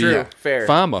 sinewy True. Fair.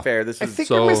 farmer. Fair. This I is think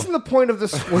So- you're missing the point of the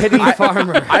sweaty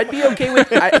farmer. I'd be okay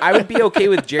with. I would be okay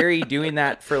with Jerry doing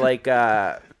that for like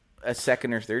a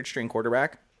second or third string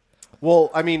quarterback.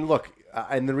 Well, I mean, look,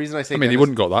 and the reason I say I mean, he Dennis-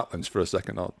 wouldn't go that length for a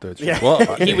second or third. Yeah.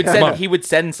 What? He would Come send. on. He would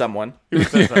send someone.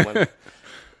 yeah,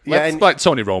 Let's, and like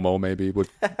Tony Romo maybe would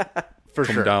for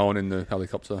come sure. down in the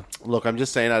helicopter. Look, I'm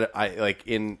just saying, I like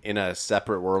in a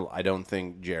separate world, I don't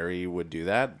think Jerry would do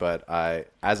that. But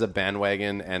as a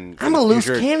bandwagon, and I'm a loose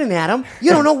cannon, Adam.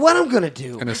 You don't know what I'm gonna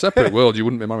do. In a separate world, you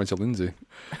wouldn't be married to Lindsay.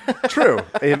 True.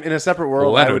 In a separate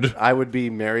world, Leonard. I would be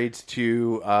married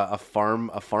to a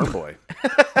farm boy.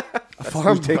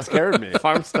 Farm Who takes care of me.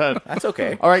 Farmstead. That's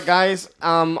okay. All right, guys.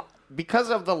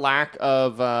 Because of the lack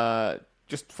of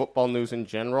just football news in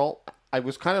general, I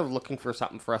was kind of looking for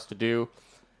something for us to do,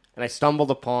 and I stumbled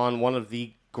upon one of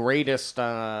the greatest,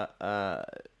 I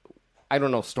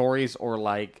don't know, stories or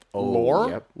like lore,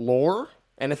 yep.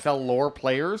 NFL lore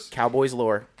players, Cowboys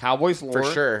lore Cowboys lore,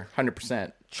 for sure,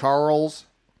 100%. Charles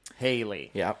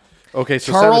Haley. Yeah. Okay,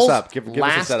 so Charles, set us up. Give us a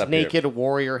last setup naked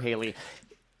warrior Haley.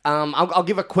 I'll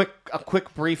give a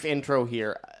quick brief intro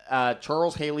here.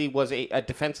 Charles Haley was a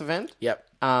defensive end. Yep.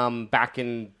 Back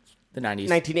in The 90s.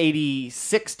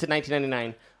 1986 to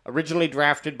 1999. Originally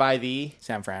drafted by the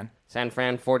San Fran. San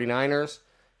Fran 49ers.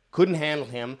 Couldn't handle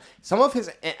him. Some of his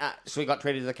so he got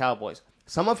traded to the Cowboys.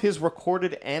 Some of his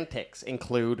recorded antics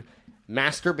include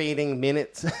masturbating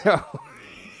minutes,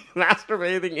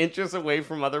 masturbating inches away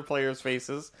from other players'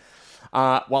 faces,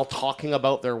 while talking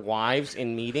about their wives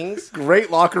in meetings.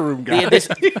 Great locker room guy. Yeah,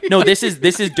 this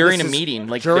is during a meeting.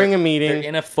 Like during they're- a meeting. they're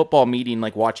in a football meeting,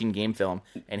 like watching game film,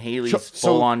 and Haley's So-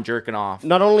 full on jerking off.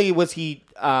 Not only was he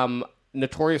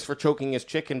notorious for choking his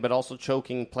chicken, but also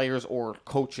choking players or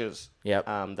coaches. Yep.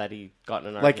 That he got in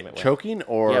an Like argument with. choking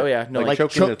or Yeah, yeah. No, like like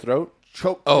choking cho- their throat?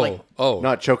 Choke. Oh, like,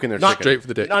 Not choking their Not chicken. straight for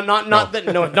the dick.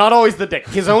 not always the dick.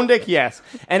 His own dick, yes.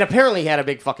 And apparently he had a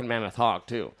big fucking mammoth hog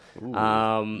too.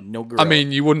 No girl. I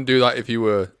mean, you wouldn't do that if you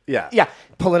were. Yeah. Yeah,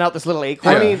 pulling out this little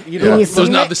acorn. I mean, you Can know, you doesn't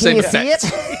see have it? the same Can you see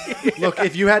effect. it? Look,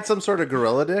 if you had some sort of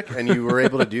gorilla dick and you were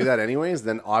able to do that anyways,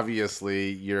 then obviously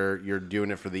you're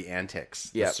doing it for the antics,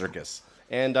 the Yeah. circus.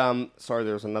 And sorry,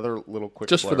 there's another little quick.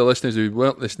 Just for blurb. the listeners who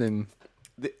weren't listening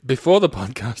before the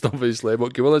podcast, obviously,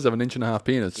 but gorillas have an 1.5 inch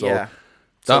penis. So Yeah.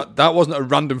 that wasn't a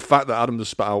random fact that Adam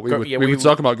just spat out. We were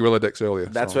talking about gorilla dicks earlier.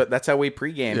 That's so. that's how we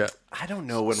pregame. Yeah. I don't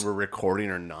know when we're recording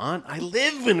or not. I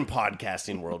live in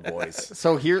podcasting world, boys.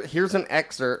 So here's an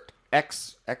excerpt,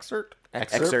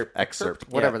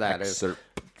 whatever that is, Excerpt.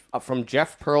 from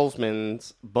Jeff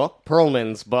Perlman's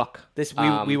book. This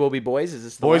we will be boys. Is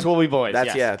this the Boys one? Will Be Boys, That's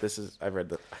yes. yeah. This is I've read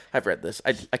this.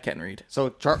 I can't read. So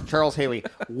Charles Haley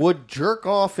would jerk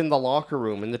off in the locker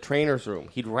room, in the trainer's room.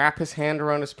 He'd wrap his hand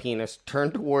around his penis,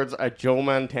 turn towards a Joe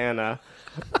Montana,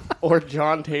 or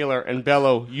John Taylor and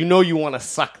bellow, "You know you want to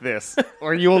suck this,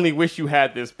 or you only wish you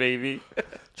had this, baby."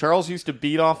 Charles used to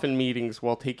beat off in meetings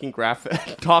while talking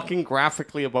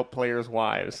graphically about players'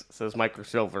 wives, says Mike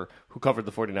Silver, who covered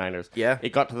the 49ers. Yeah. It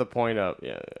got to the point of,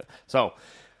 So,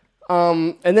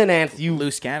 and then, Anth,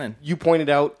 Loose cannon. you pointed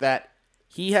out that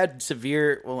He had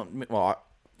severe. Well,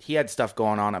 he had stuff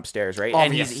going on upstairs, right?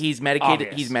 Obvious. And he's medicated.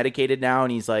 Obvious. He's medicated now,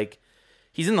 and he's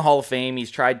in the Hall of Fame. He's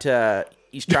tried to.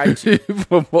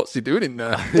 What's he doing in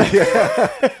there?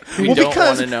 We don't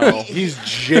want to know. He's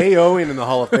J.O.ing in the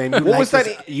Hall of Fame. What was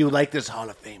that? You like this Hall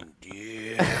of Fame?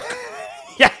 Yeah.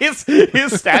 Yeah,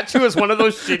 his statue is one of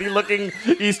those shitty-looking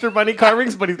Easter Bunny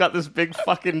carvings, but he's got this big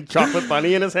fucking chocolate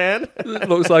bunny in his hand. It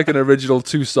looks like an original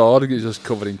Tussauds. He's just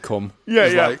covered in cum. Yeah,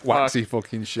 It's yeah. like waxy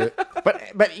fucking shit.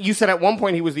 But you said at one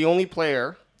point he was the only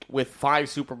player with 5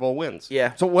 Super Bowl wins.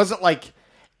 Yeah. So it wasn't like,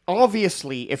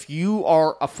 obviously, if you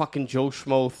are a fucking Joe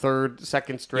Schmo third,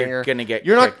 second stringer, You're gonna get.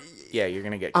 You're not. Yeah, you're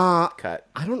gonna get cut.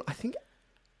 I think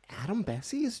Adam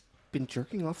Bessie has been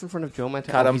jerking off in front of Joe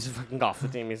Montana. Cut him. He's fucking off the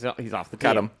team. He's off the team.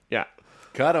 Cut him. Yeah.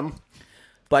 Cut him.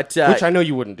 But Which I know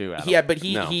you wouldn't do, Adam. yeah, but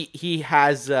he No. he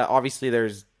has obviously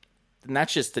there's, and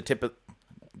that's just the tip of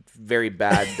very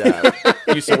bad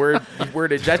use of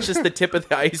wordage. That's just the tip of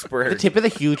the iceberg. The tip of the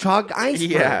huge hog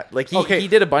iceberg. Yeah, like Okay. he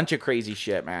did a bunch of crazy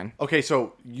shit, man. Okay,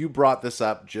 so you brought this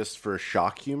up just for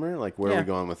shock humor? Like, where are Yeah. we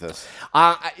going with this?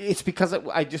 It's because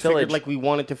I just Village. figured like we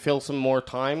wanted to fill some more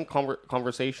time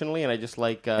conversationally, and I just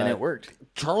like And it worked.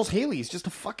 Charles Haley's just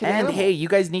a fucking And animal. hey, you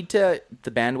guys the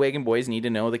bandwagon boys need to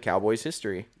know the Cowboys'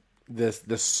 history. This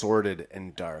sordid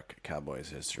and dark Cowboys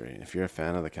history. If you're a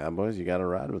fan of the Cowboys, you got to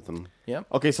ride with them. Yep.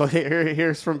 Okay, so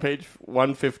here's from page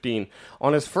 115.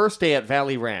 On his first day at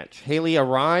Valley Ranch, Haley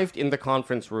arrived in the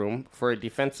conference room for a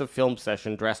defensive film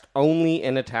session dressed only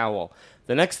in a towel.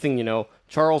 The next thing you know,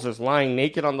 Charles is lying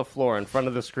naked on the floor in front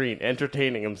of the screen,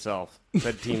 entertaining himself,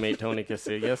 said teammate Tony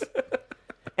Casillas.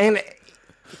 And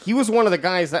he was one of the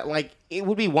guys that, like, it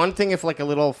would be one thing if, like, a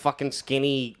little fucking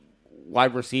skinny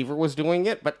wide receiver was doing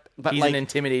it, but He's like, an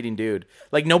intimidating dude.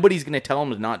 Like, nobody's going to tell him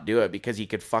to not do it because he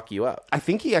could fuck you up. I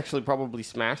think he actually probably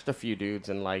smashed a few dudes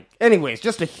and like. Anyways,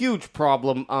 just a huge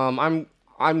problem.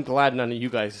 I'm glad none of you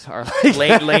guys are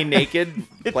like. Lay naked,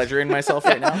 pleasuring myself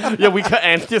right now. Yeah,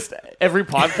 and just every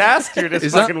podcast you're just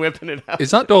Is that- fucking whipping it out.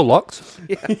 Is that door locked?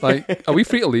 Like, are we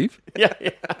free to leave? Yeah.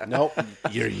 Nope.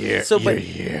 You're here. So, you're but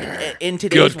here. in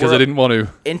Good, today's because I world, didn't want to.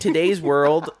 in today's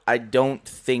world, I don't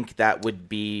think that would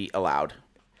be allowed.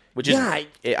 Which is, Yeah,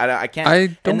 I can't. I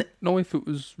and don't know if it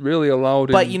was really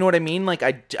allowed. But you know what I mean? Like,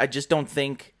 I just don't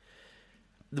think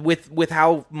with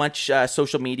how much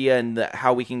social media and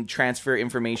how we can transfer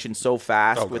information so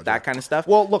fast with that kind of stuff.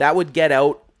 Well, look- that would get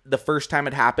out the first time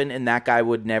it happened, and that guy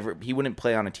he wouldn't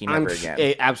play on a team ever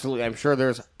again. Absolutely. I'm sure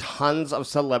there's tons of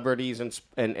celebrities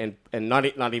and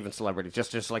not even celebrities,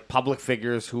 just like public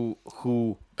figures who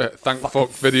thank fuck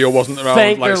video wasn't around.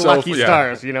 thank like their lucky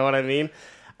stars. You know what I mean?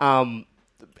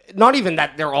 Not even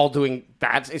that they're all doing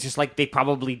bad. It's just like they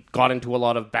probably got into a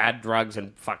lot of bad drugs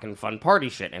and fucking fun party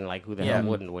shit. And like, who the hell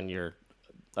wouldn't when you're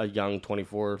a young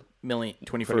 24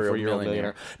 24-year-old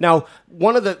millionaire? Now,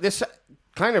 one of this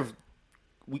kind of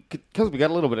because we got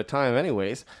a little bit of time,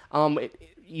 anyways.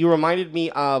 You reminded me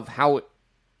of how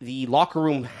the locker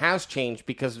room has changed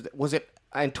because was it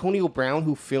Antonio Brown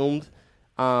who filmed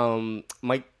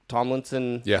Mike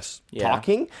Tomlinson? Yes.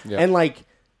 Talking Yeah. and like,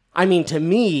 I mean, to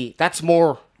me, that's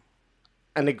more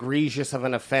an egregious of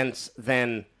an offense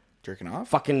than Jerking off?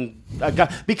 fucking a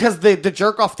guy, because the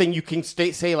jerk off thing you can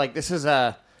say like this is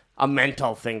a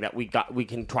mental thing that we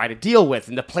can try to deal with,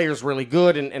 and the player's really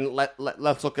good, and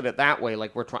let's look at it that way,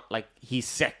 like we're trying, like he's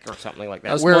sick or something like that.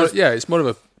 That's Whereas, it's more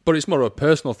of a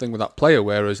personal thing with that player.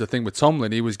 Whereas the thing with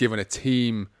Tomlin, he was given a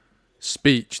team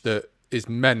speech that is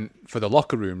meant for the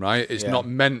locker room, right? It's not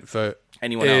meant for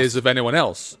Anyone ears else. of anyone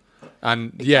else.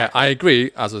 And yeah, I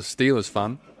agree as a Steelers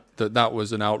fan that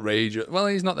was an outrage. Well,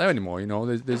 he's not there anymore. You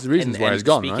know, there's reasons why he's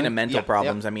gone. Speaking Right? of mental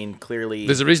problems, I mean, clearly,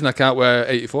 There's a reason I can't wear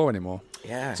 84 anymore.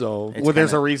 yeah. So it's well, there's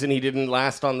a kinda- reason he didn't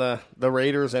last on the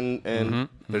Raiders, and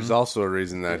There's also a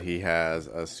reason that he has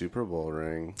a Super Bowl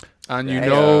ring. and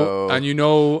Heyo. you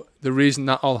know the reason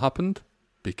that all happened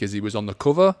because he was on the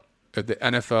cover of the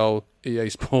NFL EA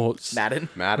Sports Madden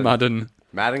Madden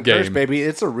game. Curse, baby.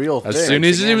 It's a real thing. As soon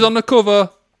as he was on the cover,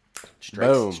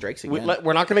 Boom. strikes we're again.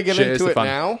 not going to get Cheers into to it fun.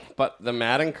 now. But the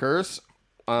Madden curse,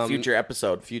 Future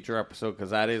episode. because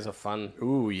that is a fun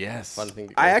Ooh, yes. thing.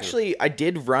 To go I through. actually I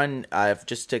did run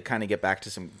just to kind of get back to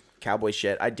some Cowboy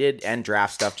shit. I did end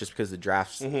draft stuff just because the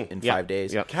draft's in 5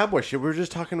 days. Yeah. Cowboy shit. We were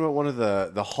just talking about one of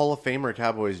the Hall of Famer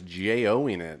Cowboys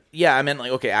J.O.ing it. Yeah, I meant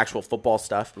like actual football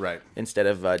stuff, Right. Instead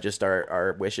of just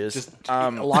our wishes.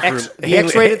 Locker room. The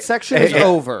X-rated section is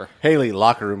over. Haley,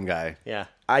 locker room guy. Yeah.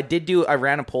 I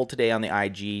ran a poll today on the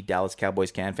IG, Dallas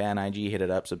Cowboys Can Fan IG. Hit it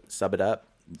up, sub it up.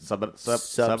 Sub it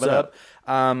Sub. up.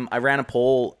 I ran a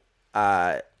poll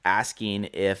asking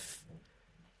if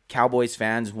Cowboys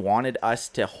fans wanted us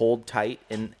to hold tight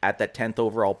at that 10th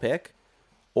overall pick,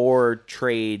 or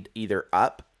trade either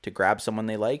up to grab someone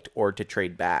they liked, or to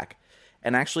trade back.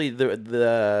 And actually,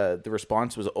 the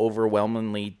response was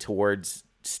overwhelmingly towards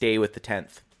stay with the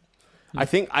 10th. I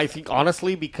think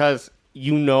honestly, because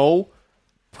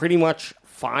pretty much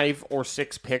 5 or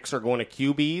 6 picks are going to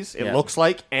QBs. It Yeah. looks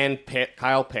like, and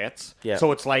Kyle Pitts. Yeah.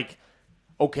 So it's like,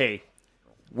 okay,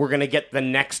 we're going to get the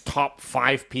next top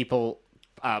 5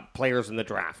 players in the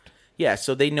draft. Yeah,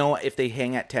 so they know if they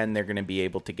hang at 10, they're going to be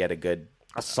able to get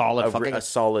A solid a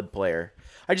solid player.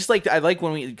 I like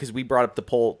when because we brought up the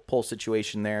poll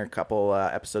situation there a couple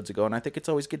episodes ago, and I think it's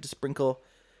always good to sprinkle,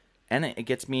 and it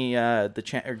gets me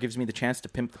gives me the chance to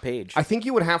pimp the page. I think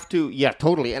you would have to, yeah,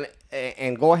 totally,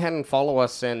 and go ahead and follow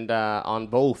us and on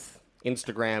both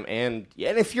Instagram and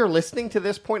if you're listening to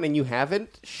this point and you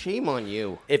haven't, shame on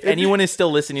you. If anyone is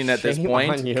still listening at this Shame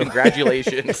point, on you.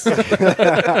 congratulations.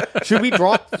 Should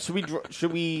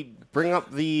we bring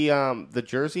up the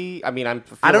jersey? I mean,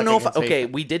 I don't know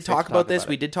if we did talk about this.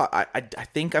 We did talk. I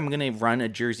think I'm gonna run a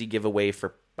jersey giveaway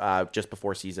for just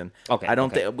before season. Okay, I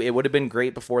don't think it would have been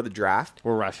great before the draft,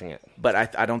 We're rushing it. but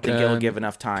I don't think it'll give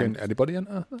enough time. Can anybody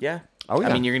enter? Yeah. Oh, yeah.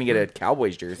 I mean, you're gonna get a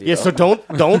Cowboys jersey. Yeah, though. so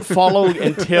don't follow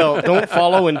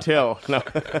until no.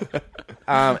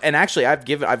 And actually, I've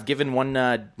given one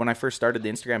when I first started the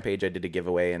Instagram page. I did a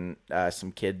giveaway, and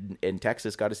some kid in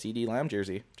Texas got a CD Lamb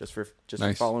jersey just for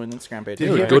Nice. following the Instagram page. Did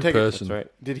he a ever good take person. That's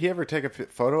right. Did he ever take a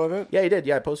photo of it? Yeah, he did.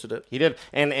 Yeah, I posted it. He did,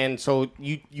 and so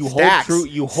you Stacks. hold true.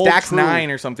 You hold Stacks true.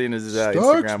 9 or something is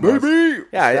Instagram was. baby!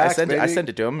 Yeah, I Stacks, sent it. I baby. sent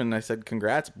it to him, and I said,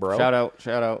 "Congrats, bro." Shout out.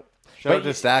 Shout out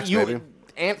to Stacks, baby.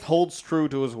 Ant holds true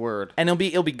to his word, And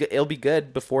it'll be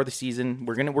good before the season.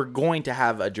 We're going to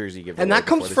have a jersey giveaway, and that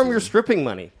comes before the from your season. stripping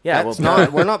money. Yeah, That's well,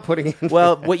 not. We're not putting in.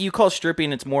 Well, what you call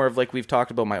stripping, it's more of like we've talked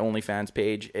about my OnlyFans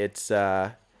page. It's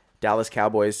Dallas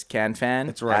Cowboys Can Fan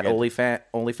It's at rugged.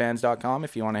 onlyfans.com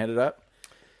if you want to hit it up.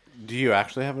 Do you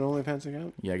actually have an OnlyFans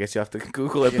account? Yeah, I guess you have to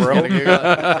Google it, bro.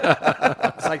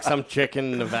 It's like some chick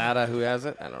in Nevada who has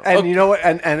it. I don't know. And you know what?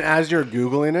 And as you're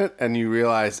Googling it and you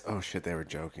realize, oh shit, they were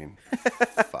joking.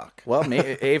 Fuck. Well,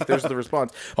 hey, if there's the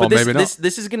response. Or But maybe not.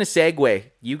 This is going to segue.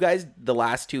 You guys, the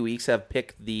last 2 weeks, have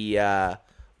picked the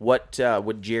what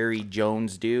would Jerry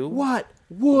Jones do? What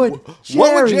would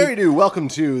What would Jerry do? Welcome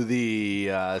to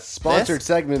the sponsored This?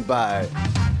 segment by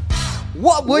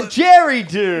What would Jerry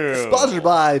do? sponsored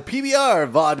by PBR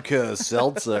Vodka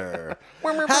Seltzer.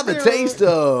 Have a taste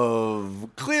of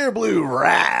Clear Blue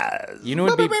Raz. You know,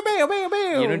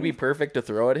 it'd be perfect to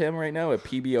throw at him right now. A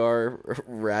PBR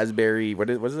raspberry. What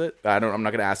is it? I'm not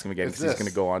going to ask him again because he's this? going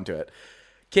to go on to it.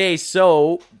 Okay,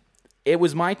 so it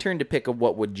was my turn to pick a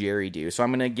what would Jerry do. So I'm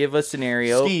going to give a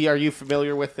scenario. Steve, are you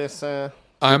familiar with this?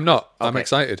 I'm not. I'm Okay.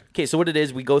 excited. Okay, so what it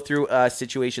is, we go through a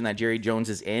situation that Jerry Jones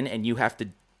is in, and you have to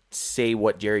say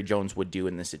what Jerry Jones would do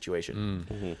in this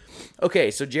situation.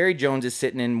 Okay, so Jerry Jones is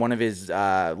sitting in one of his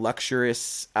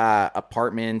luxurious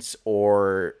apartments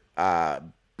or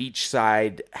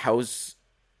beachside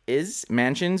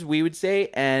mansions, we would say,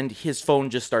 and his phone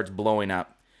just starts blowing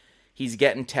up. He's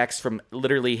getting texts from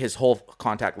literally his whole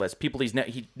contact list. People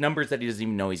numbers that he doesn't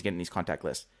even know he's getting these contact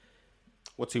lists.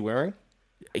 What's he wearing?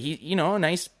 He a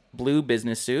nice blue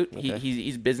business suit. Okay.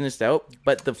 He's businessed out.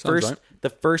 But the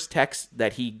first text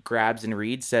that he grabs and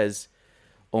reads says,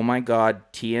 "Oh my God,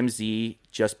 TMZ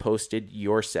just posted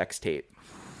your sex tape."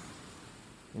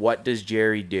 What does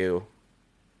Jerry do?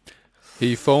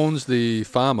 He phones the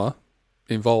farmer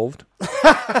involved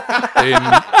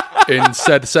in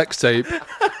said sex tape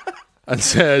and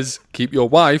says, "Keep your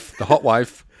wife, the hot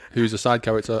wife, who's a side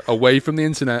character, away from the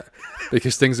internet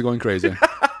because things are going crazy."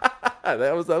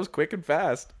 That was quick and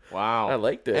fast. Wow, I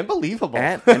liked it. And believable.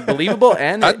 And believable.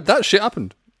 And That shit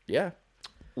happened. yeah.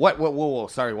 What? Whoa!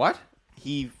 Sorry, what?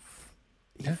 He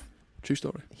True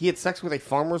story. had sex with a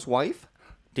farmer's wife?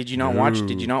 Did you not watch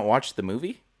the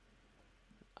movie?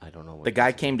 I don't know. What The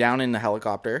guy came down in the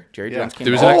helicopter. Jerry Jones came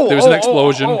There was down. there was an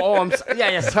explosion.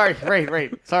 Yeah. Sorry.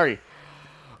 Right. Sorry.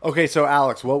 Okay, so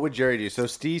Alex, what would Jerry do? So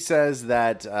Steve says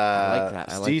that. like that.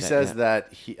 I like Steve that, says yeah.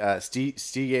 that he.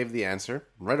 Steve gave the answer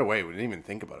right away. We didn't even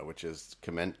think about it, which is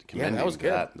commending. that was to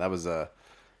good. That was a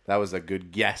That was a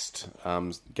good guest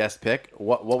pick.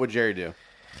 What would Jerry do?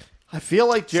 I feel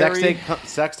like Jerry.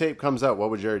 Sex tape comes out. What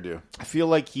would Jerry do? I feel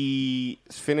like he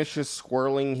finishes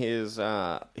swirling his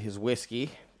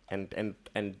whiskey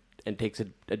and takes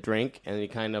a drink, and he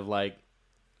kind of like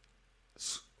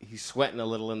he's sweating a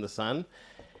little in the sun,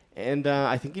 and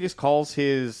I think he just calls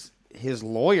his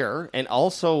lawyer and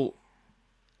also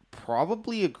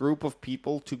probably a group of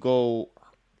people to go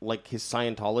like his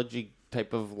Scientology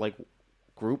type of like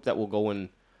group that will go and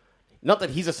not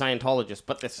that he's a Scientologist,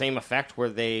 but the same effect where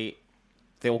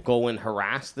they'll go and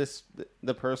harass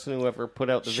the person who ever put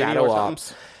out the Shadow video or ops.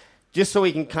 something, just so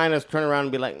he can kind of turn around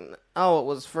and be like, "Oh, it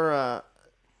was for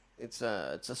it's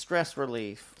a stress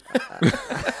relief."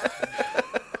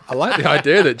 I like the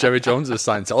idea that Jerry Jones is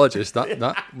a Scientologist.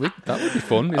 That would be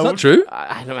fun. Is that true?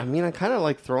 I mean, I kind of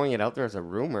like throwing it out there as a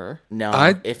rumor. No,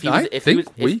 I if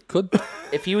think we could.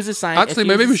 If he was a scientist, Actually,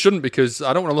 maybe we shouldn't, because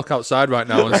I don't want to look outside right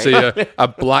now and see a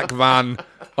black van,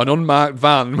 an unmarked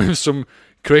van with some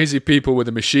crazy people with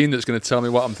a machine that's going to tell me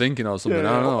what I'm thinking or something.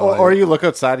 I don't know. Or you look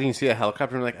outside and you see a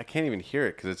helicopter and you're like, I can't even hear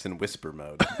it because it's in whisper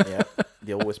mode. Yeah,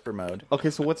 the old whisper mode. Okay,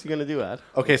 so what's he gonna do, Ad?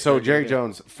 Okay, so Jerry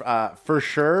Jones, for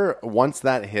sure, once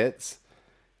that hits,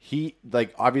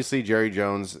 obviously Jerry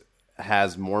Jones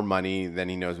has more money than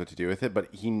he knows what to do with it,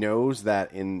 but he knows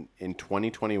that in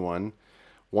 2021,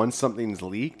 once something's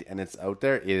leaked and it's out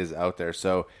there, it is out there.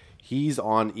 So he's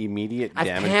on immediate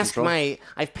damage control.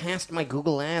 I've passed my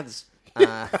Google Ads.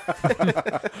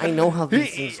 I know how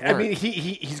these things work. I mean,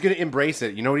 he's going to embrace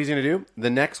it. You know what he's going to do? The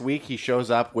next week, he shows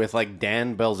up with like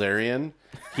Dan Bilzerian.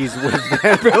 He's with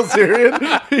Dan Bilzerian.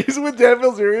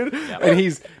 And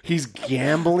he's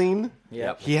gambling.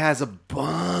 Yep. He has a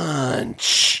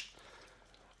bunch.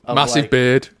 Massive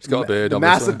beard. He's got a beard. Obviously.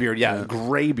 Massive beard, yeah,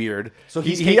 gray beard. So So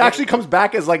he's he taking- actually comes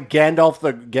back as like Gandalf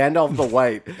the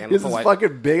White. He has the this White.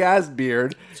 fucking big ass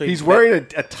beard. So he's he's wearing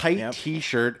a tight Yep.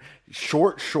 t-shirt,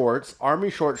 short shorts,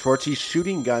 army short shorts. He's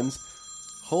shooting guns.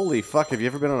 Holy fuck! Have you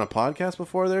ever been on a podcast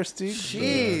before, there, Steve?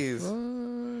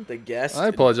 Jeez. The guest I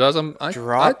apologize.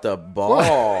 dropped the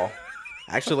ball.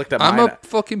 I actually looked at I'm mine. a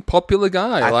fucking popular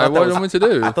guy. I Like, thought what that do you was- want me to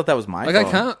do? I thought that was my Like, phone.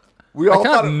 I can't. We all I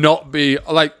thought can't it- not be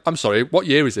like. I'm sorry. What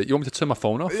year is it? You want me to turn my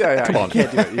phone off? Yeah, Come you on.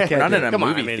 can't do it. You can't Not do in it. a Come on,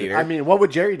 movie I mean- theater. I mean, what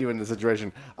would Jerry do in this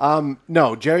situation?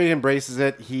 No, Jerry embraces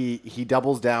it. He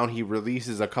doubles down. He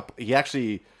releases a couple. He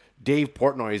actually Dave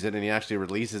Portnoy's it, and he actually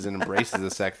releases and embraces the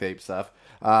sex tape stuff.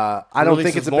 I don't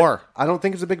think Releases it's more. I don't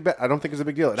think it's a big. I don't think it's a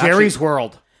big deal. It Jerry's actually-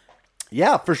 World.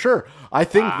 yeah, for sure. I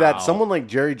think that someone like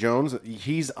Jerry Jones,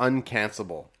 he's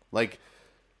uncancelable. Like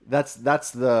that's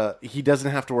he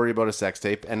doesn't have to worry about a sex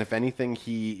tape, and if anything,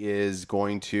 he is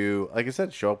going to, like I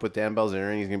said, show up with Dan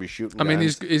Bilzerian. He's going to be shooting. I mean,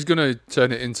 guns. he's going to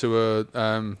turn it into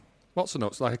a what's the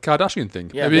nuts, like a Kardashian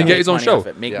thing. Yeah, Maybe he can make get his own money show. off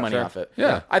it, make money off it.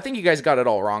 Yeah. I think you guys got it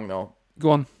all wrong though.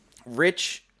 Go on.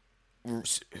 Rich,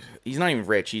 he's not even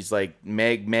rich. He's like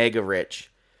mega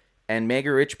rich, and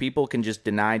mega rich people can just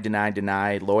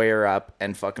deny, lawyer up,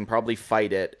 and fucking probably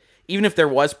fight it. Even if there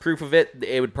was proof of it,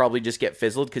 it would probably just get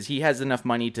fizzled because he has enough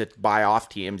money to buy off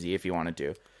TMZ if he wanted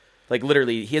to. Like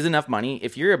literally, he has enough money.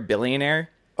 If you're a billionaire,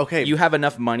 Okay. you have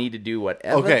enough money to do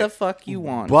whatever Okay. the fuck you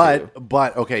want.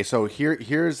 But okay, so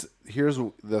here's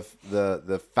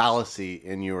the fallacy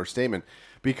in your statement,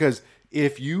 because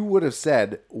if you would have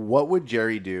said, what would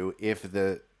Jerry do if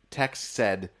the text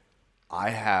said,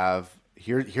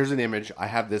 here's an image, I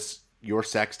have your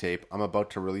sex tape, I'm about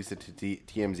to release it to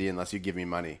TMZ unless you give me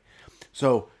money.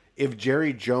 So if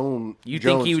Jerry Jones,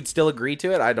 think he would still agree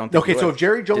to it? I don't think Okay, he so would. if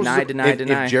Jerry Jones, deny.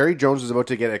 if Jerry Jones was about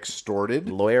to get extorted,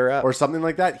 Lawyer up. or something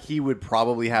like that, he would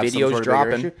probably have Videos some sort of bigger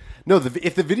dropping. issue. No,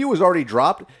 if the video was already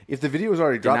dropped, he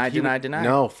Deny. would,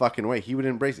 no fucking way, he would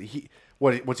embrace it.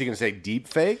 What's he going to say? Deep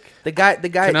fake? the guy.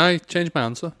 Can I change my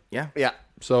answer? Yeah. Yeah.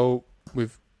 So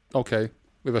we've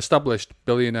established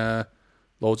billionaire,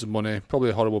 loads of money, probably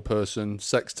a horrible person,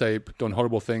 sex tape, done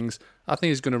horrible things. I think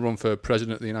he's going to run for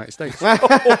president of the United States.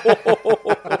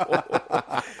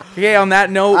 Okay, on that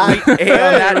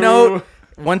note,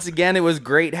 once again, it was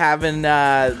great having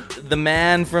the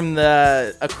man from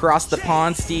the across the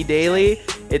pond, Steve Daly.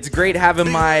 It's great having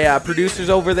my producers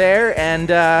over there,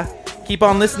 and keep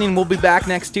on listening. We'll be back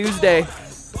next Tuesday.